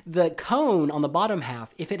then the cone on the bottom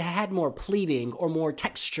half, if it had more pleating or more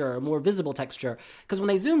texture, more visible texture, because when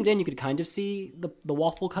they zoomed in, you could kind of see the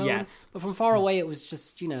waffle cone. Yes. But from far away, it was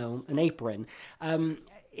just, an apron.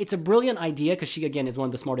 It's a brilliant idea because she, again, is one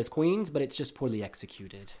of the smartest queens, but it's just poorly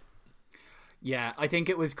executed. Yeah, I think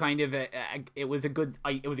it was kind of it was a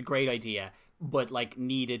great idea, but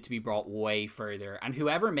needed to be brought way further. And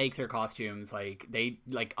whoever makes her costumes, I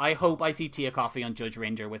hope I see Tia Coffey on Judge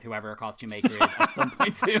Rinder with whoever her costume maker is at some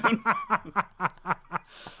point soon.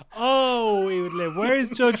 Oh, we would live. Where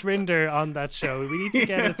is Judge Rinder on that show? We need to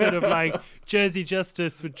get a sort of Jersey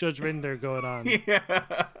Justice with Judge Rinder going on.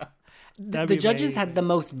 Yeah. The judges had the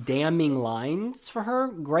most damning lines for her.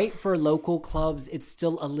 Great for local clubs. It's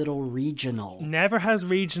still a little regional. Never has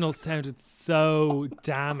regional sounded so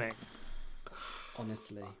damning.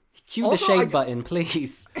 Honestly. Cue the shade button,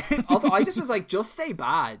 please. Also, I just was just say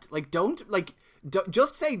bad. Don't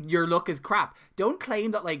just say your look is crap. Don't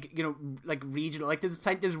claim that regional,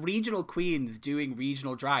 there's regional queens doing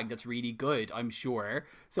regional drag that's really good, I'm sure.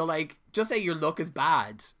 So just say your look is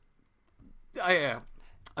bad.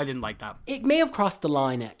 I didn't like that. It may have crossed the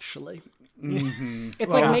line, actually. Mm-hmm.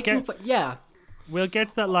 It's making... Yeah. We'll get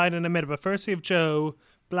to that line in a minute, but first we have Joe,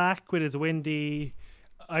 black with his windy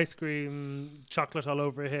ice cream, chocolate all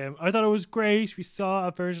over him. I thought it was great. We saw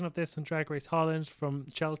a version of this in Drag Race Holland from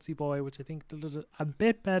Chelsea Boy, which I think did a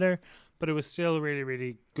bit better, but it was still really,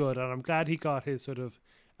 really good. And I'm glad he got his sort of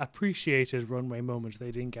appreciated runway moment that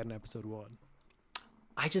he didn't get in episode 1.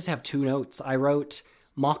 I just have 2 notes. I wrote...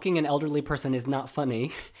 mocking an elderly person is not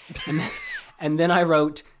funny. And then I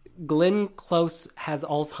wrote, Glenn Close has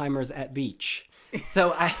Alzheimer's at beach.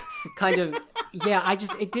 So I kind of,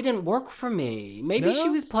 it didn't work for me. Maybe she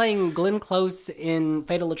was playing Glenn Close in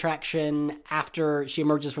Fatal Attraction after she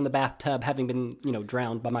emerges from the bathtub having been,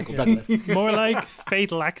 drowned by Michael Douglas. More like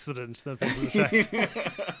Fatal Accident than Fatal Attraction.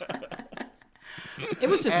 It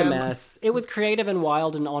was just a mess. It was creative and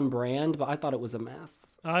wild and on brand, but I thought it was a mess.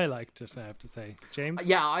 I liked it, I have to say. James?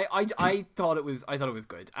 Yeah, I thought it was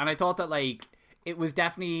good. And I thought that it was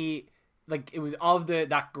definitely it was of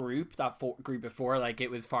that group before,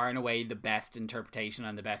 it was far and away the best interpretation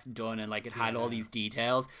and the best done, and it had all these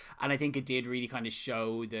details, and I think it did really kind of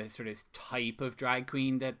show the sort of type of drag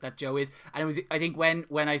queen that Joe is. And it was, I think when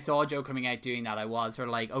I saw Joe coming out doing that, I was sort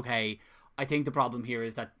of okay, I think the problem here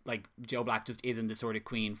is that Joe Black just isn't the sort of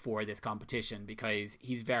queen for this competition, because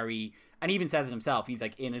he's very, and he even says it himself, he's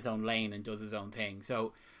in his own lane and does his own thing.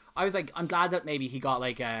 So I was I'm glad that maybe he got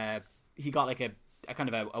a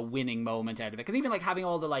kind of a winning moment out of it, because even having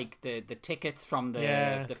all the tickets from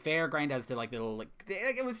the fairground as to little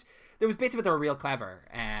it was, there was bits of it that were real clever.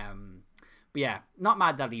 But yeah, not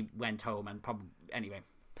mad that he went home, and probably anyway.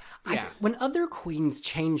 Yeah. When other queens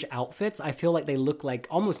change outfits, I feel like they look like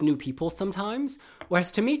almost new people sometimes.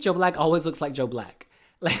 Whereas to me, Joe Black always looks like Joe Black.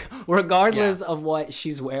 Regardless of what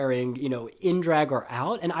she's wearing, in drag or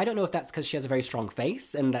out. And I don't know if that's because she has a very strong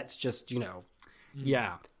face and that's just,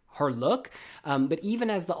 her look. But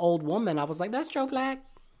even as the old woman, I was like, that's Joe Black.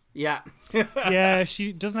 Yeah. Yeah,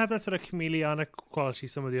 she doesn't have that sort of chameleonic quality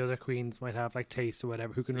some of the other queens might have, like Taste or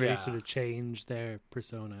whatever, who can really sort of change their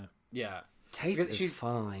persona. Yeah. Taste is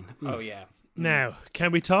fine. Oh, yeah. Now,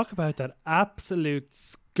 can we talk about that absolute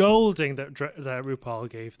scolding that RuPaul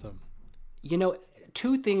gave them?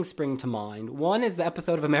 two things spring to mind. One is the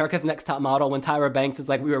episode of America's Next Top Model when Tyra Banks is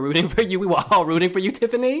like, we were rooting for you. We were all rooting for you,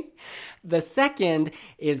 Tiffany. The second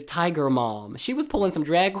is Tiger Mom. She was pulling some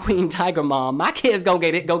drag queen Tiger Mom. My kids go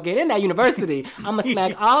get in that university. I'm going to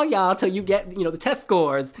smack all y'all till you get, the test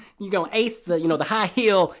scores. You're going to ace the high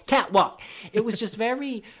heel catwalk. It was just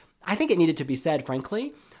very, I think it needed to be said,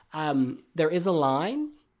 frankly. There is a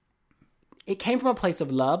line. It came from a place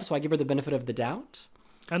of love, so I give her the benefit of the doubt.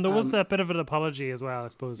 And there was that bit of an apology as well, I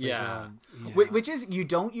suppose. Yeah. Which is, you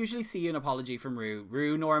don't usually see an apology from Rue.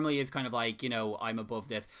 Rue normally is kind of like, I'm above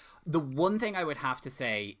this. The one thing I would have to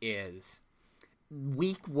say is,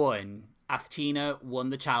 week 1, Astina won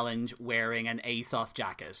the challenge wearing an ASOS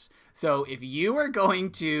jacket. So if you are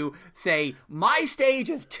going to say, my stage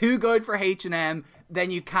is too good for H&M, then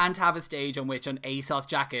you can't have a stage on which an ASOS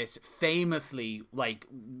jacket famously, like,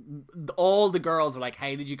 all the girls were like,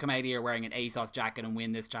 how did you come out here wearing an ASOS jacket and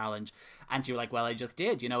win this challenge? And she was like, well, I just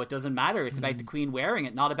did. It doesn't matter. It's about the queen wearing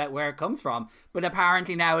it, not about where it comes from. But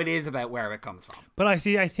apparently now it is about where it comes from. But I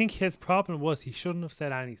think his problem was he shouldn't have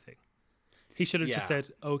said anything. He should have just said,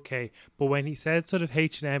 okay. But when he said sort of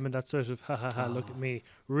H&M and that sort of, ha ha ha, look at me,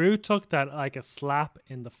 Rue took that like a slap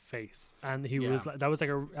in the face. And he was like, that was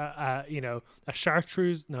like a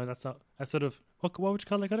chartreuse. No, that's not a sort of, what would you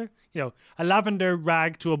call it, like other? A lavender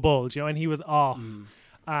rag to a bulge, and he was off.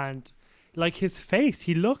 And like his face,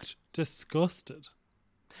 he looked disgusted.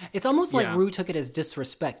 It's almost like Rue took it as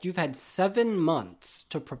disrespect. You've had 7 months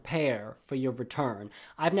to prepare for your return.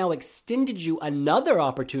 I've now extended you another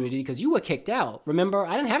opportunity because you were kicked out. Remember,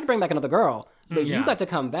 I didn't have to bring back another girl, but you got to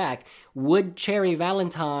come back. Would Cherry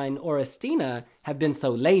Valentine or Astina have been so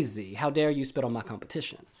lazy? How dare you spit on my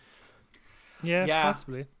competition? Yeah.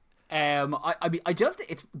 Possibly.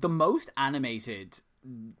 It's the most animated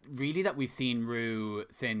really that we've seen Rue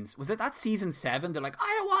since, was it that season 7? They're like,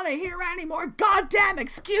 I don't want to hear any more goddamn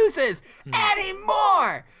excuses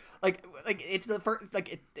anymore. Like it's the first,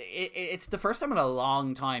 it's the first time in a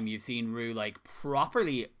long time you've seen Rue like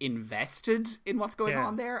properly invested in what's going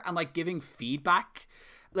on there and like giving feedback.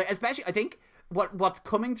 Like, especially, I think what's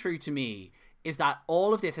coming through to me is that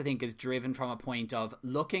all of this, I think, is driven from a point of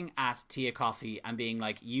looking at Tia Kofi and being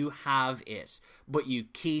like, you have it, but you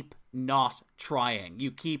keep not trying.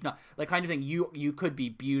 You keep not, like, kind of thing, you could be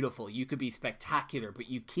beautiful, you could be spectacular, but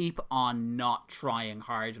you keep on not trying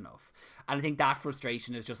hard enough. And I think that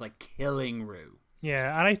frustration is just like killing Rue.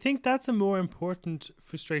 Yeah, and I think that's a more important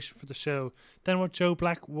frustration for the show than what Joe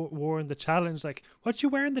Black wore in the challenge. Like, what you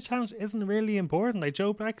wear in the challenge isn't really important. Like,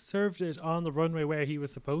 Joe Black served it on the runway where he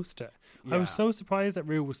was supposed to. Yeah. I was so surprised that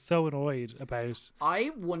Rue was so annoyed about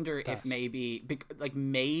I wonder that. If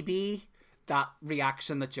maybe that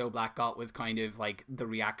reaction that Joe Black got was kind of like the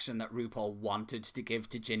reaction that RuPaul wanted to give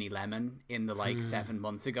to Ginny Lemon in the 7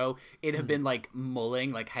 months ago. It had been like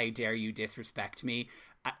mulling, like, how dare you disrespect me,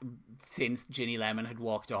 since Ginny Lemon had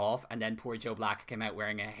walked off, and then poor Joe Black came out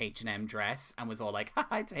wearing a H&M dress and was all like,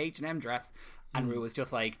 haha, it's a H&M dress, and Rue was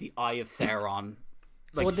just like the Eye of Sauron.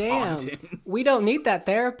 Like, well, damn, we don't need that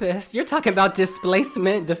therapist. You're talking about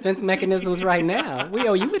displacement defense mechanisms right now. We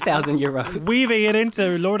owe you €1,000. Weaving it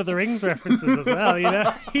into Lord of the Rings references as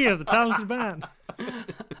well, He is a talented man.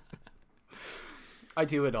 I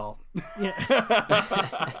do it all. Yeah.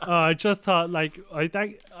 I just thought,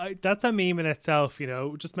 that's a meme in itself,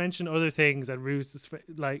 Just mention other things and Rue's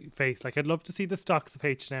face. Like, I'd love to see the stocks of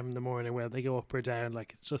H&M in the morning where they go up or down.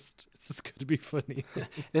 Like, it's just going to be funny.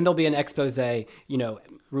 Then there'll be an expose,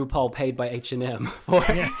 RuPaul paid by H&M for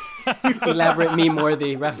elaborate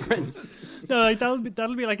meme-worthy reference. No, like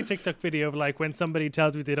that'll be like a TikTok video of like when somebody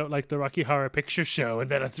tells me they don't like the Rocky Horror Picture Show, and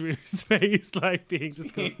then it's Rue's face like being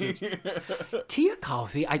disgusted. Tia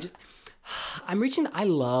Kofi, I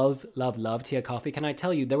love Tia Kofi. Can I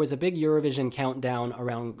tell you, there was a big Eurovision countdown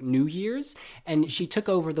around New Year's, and she took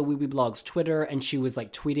over the Wee Blogs Twitter, and she was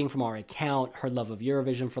like tweeting from our account her love of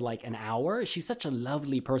Eurovision for like an hour. She's such a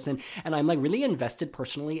lovely person, and I'm like really invested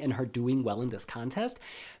personally in her doing well in this contest.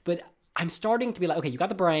 But I'm starting to be like, okay, you got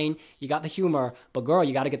the brain, you got the humor, but girl,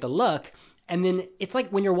 you got to get the look. And then it's like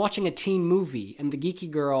when you're watching a teen movie and the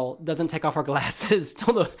geeky girl doesn't take off her glasses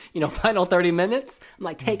till the final 30 minutes. I'm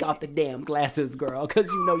like, take off the damn glasses, girl,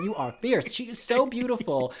 because you are fierce. She is so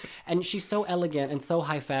beautiful and she's so elegant and so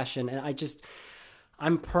high fashion. And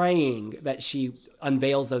I'm praying that she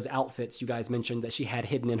unveils those outfits you guys mentioned that she had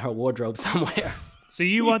hidden in her wardrobe somewhere. So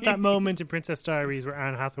you want that moment in Princess Diaries where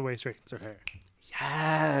Anne Hathaway straightens her hair?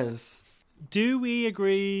 Yes. Do we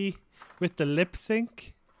agree with the lip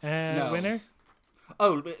sync winner?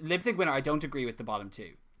 Oh, lip sync winner, I don't agree with the bottom two.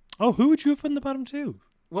 Oh, who would you have put in the bottom two?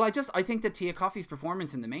 Well, I think that Tia Kofi's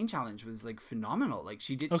performance in the main challenge was like phenomenal. Like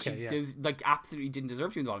she like absolutely didn't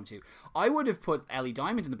deserve to be in the bottom 2. I would have put Ellie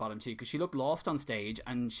Diamond in the bottom 2 because she looked lost on stage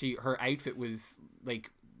and her outfit was like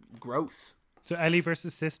gross. So Ellie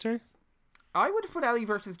versus Sister? I would have put Ellie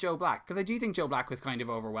versus Joe Black because I do think Joe Black was kind of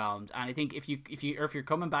overwhelmed, and I think if you're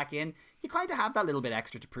coming back in, you kind of have that little bit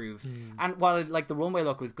extra to prove. And while like the runway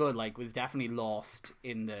look was good, like was definitely lost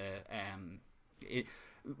in the it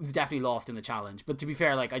was definitely lost in the challenge. But to be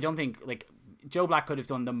fair, like I don't think like Joe Black could have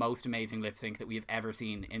done the most amazing lip sync that we have ever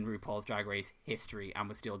seen in RuPaul's Drag Race history and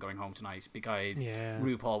was still going home tonight because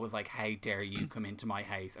RuPaul was like, "How dare you come into my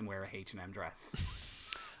house and wear a H&M dress?"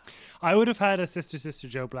 I would have had a Sister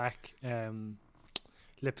Joe Black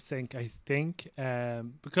lip sync, I think,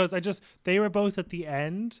 because they were both at the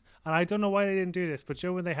end, and I don't know why they didn't do this, but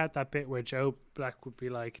Joe, when they had that bit where Joe Black would be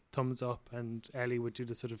like thumbs up and Ellie would do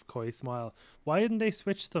the sort of coy smile, why didn't they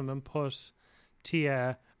switch them and put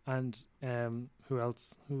Tia and who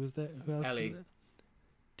else Ellie.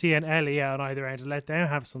 Tia and Ellie on either end and let them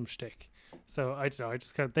have some shtick. So I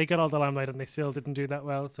don't know, they got all the limelight and they still didn't do that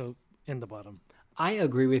well, so in the bottom. I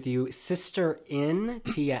agree with you. Sister in,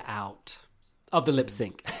 Tia out of the lip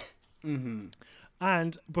sync. Mm-hmm.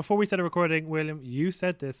 And before we started recording, William, you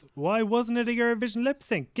said this. Why wasn't it a Eurovision lip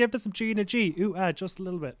sync? Give us some Gina G. Ooh, just a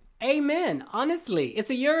little bit. Amen. Honestly, it's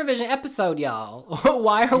a Eurovision episode, y'all.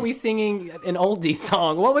 Why are we singing an oldie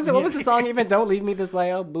song? What was it? What was the song even? Don't Leave Me This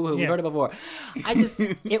Way. Oh, boo-hoo. We've heard it before.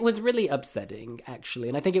 It was really upsetting, actually.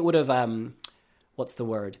 And I think it would have... what's the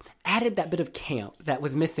word? Added that bit of camp that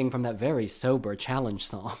was missing from that very sober challenge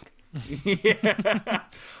song. I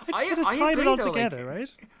tied it all together,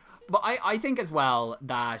 right? But I think as well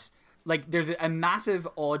that like there's a massive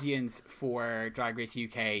audience for Drag Race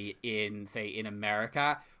UK in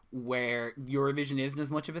America where Eurovision isn't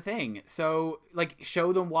as much of a thing. So like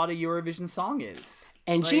show them what a Eurovision song is.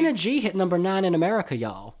 And Gina G hit number 9 in America,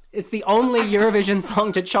 y'all. It's the only Eurovision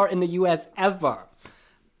song to chart in the US ever.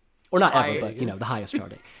 Or not ever, but, the highest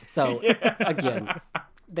charting. So, again,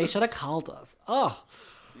 they should have called us. Oh.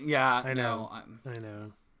 Yeah, I know.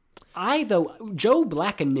 Joe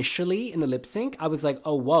Black initially in the lip sync, I was like,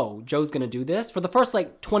 oh, whoa, Joe's going to do this for the first,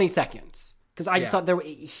 20 seconds. Because I just thought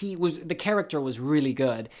the character was really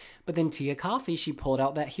good. But then Tia Kofi, she pulled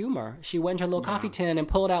out that humor. She went to her little coffee tin and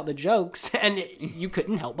pulled out the jokes, and you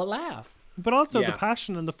couldn't help but laugh. But also the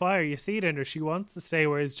passion and the fire, you see it in her. She wants to stay,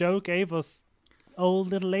 whereas Joe gave us old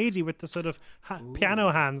little lady with the sort of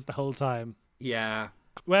piano hands the whole time. Yeah.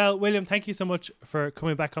 Well, William, thank you so much for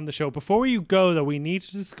coming back on the show. Before you go, though, we need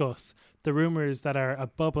to discuss the rumours that are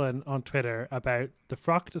bubbling on Twitter about the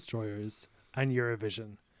Frock Destroyers and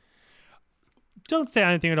Eurovision. Don't say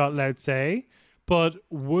anything you're not allowed to say, but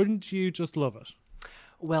wouldn't you just love it?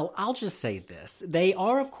 Well, I'll just say this. They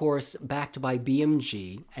are, of course, backed by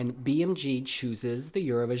BMG, and BMG chooses the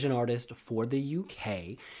Eurovision artist for the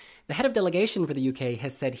UK. The head of delegation for the UK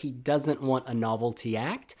has said he doesn't want a novelty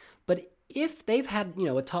act, but if they've had,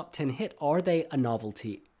 a top 10 hit, are they a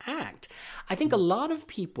novelty act? I think a lot of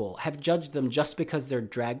people have judged them just because they're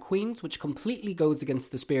drag queens, which completely goes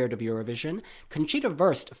against the spirit of Eurovision. Conchita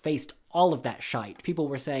Wurst faced all of that shite. People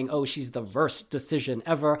were saying, oh, she's the worst decision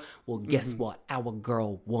ever. Well, guess what? Our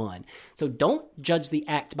girl won. So don't judge the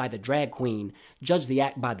act by the drag queen. Judge the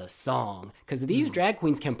act by the song. Because these drag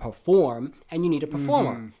queens can perform, and you need a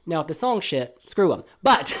performer. Now, if the song's shit, screw them.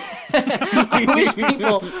 But I wish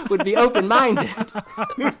people would be open-minded.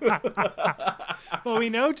 Well, we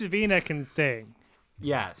know Davina can sing.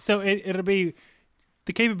 Yes. So it'll be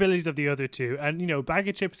the capabilities of the other two. And, Bag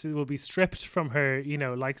of Chips will be stripped from her,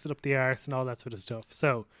 likes it up the arse and all that sort of stuff.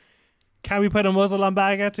 So can we put a muzzle on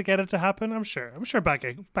Baga to get it to happen? I'm sure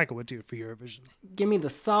Baga would do it for Eurovision. Give me the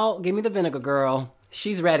salt. Give me the vinegar, girl.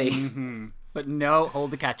 She's ready. Mm-hmm. But no,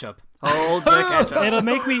 hold the ketchup. Hold the ketchup. It'll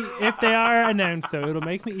make me, if they are announced though, it'll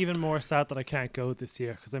make me even more sad that I can't go this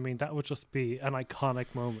year. Because, that would just be an iconic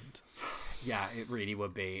moment. Yeah, it really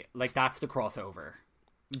would be. Like, that's the crossover.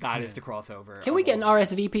 That is the crossover. Can we get an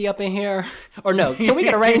RSVP up in here? Or no, can we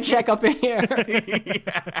get a rain check up in here?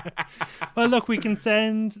 Well, look, we can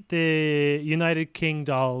send the United King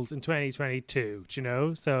dolls in 2022,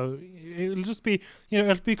 So it'll just be,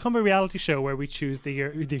 it'll become a reality show where we choose the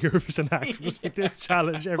Eurovision act. It'll just be this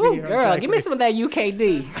challenge every year. Girl, give me some of that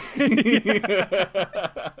UKD.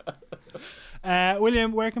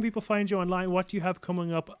 William, where can people find you online? What do you have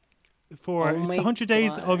coming up for Oh it's my 100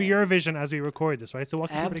 days God. of Eurovision as we record this, right? So what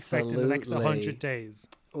can people expect in the next Absolutely. 100 days?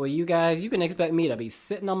 Well, you guys, you can expect me to be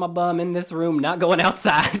sitting on my bum in this room, not going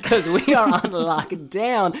outside, because we are on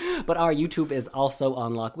lockdown. But our YouTube is also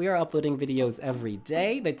on lock. We are uploading videos every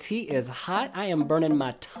day. The tea is hot. I am burning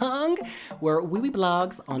my tongue. We're Wee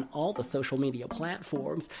Blogs on all the social media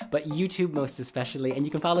platforms, but YouTube most especially. And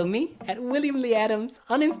you can follow me at William Lee Adams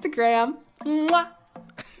on Instagram. Mwah!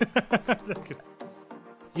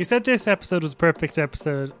 You said this episode was a perfect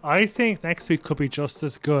episode. I think next week could be just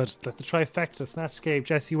as good. Like the trifecta, Snatch Game,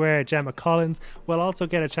 Jessie Ware, Gemma Collins. We'll also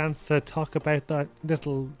get a chance to talk about that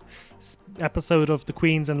little episode of The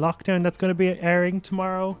Queens in Lockdown that's going to be airing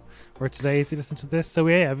tomorrow or today as you listen to this. So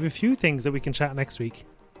yeah, I have a few things that we can chat next week.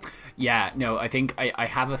 Yeah, no, I think I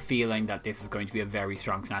have a feeling that this is going to be a very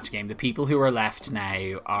strong Snatch Game. The people who are left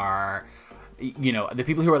now are... the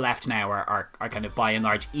people who are left now are kind of by and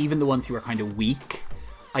large, even the ones who are kind of weak,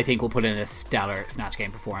 I think will put in a stellar Snatch Game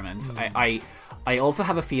performance. I also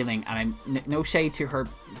have a feeling, and I'm no shade to her.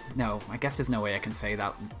 No, I guess there's no way I can say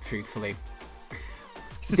that truthfully.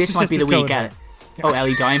 This might be the week. Oh,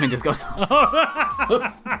 Ellie Diamond is going.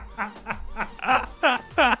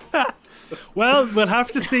 Well, we'll have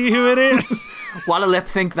to see who it is. What a lip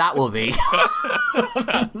sync that will be.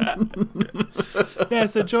 Yeah,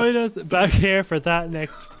 so join us back here for that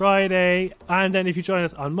next Friday. And then if you join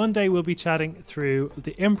us on Monday, we'll be chatting through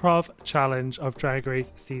the improv challenge of Drag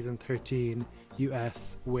Race Season 13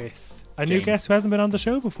 US with a new James. guest who hasn't been on the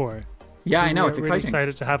show before. Yeah, I know, We're it's really exciting.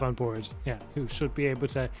 excited to have on board. Yeah, who should be able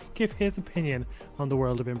to give his opinion on the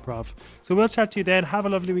world of improv. So we'll chat to you then. Have a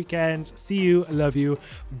lovely weekend. See you. Love you.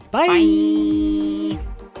 Bye. Bye.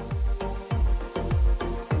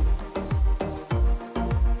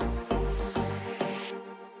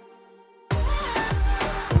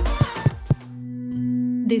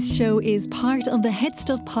 This show is part of the Head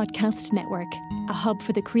Stuff Podcast Network, a hub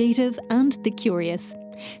for the creative and the curious.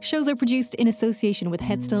 Shows are produced in association with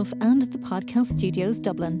Head Stuff and the Podcast Studios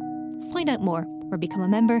Dublin. Find out more or become a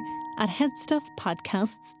member at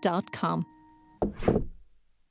headstuffpodcasts.com.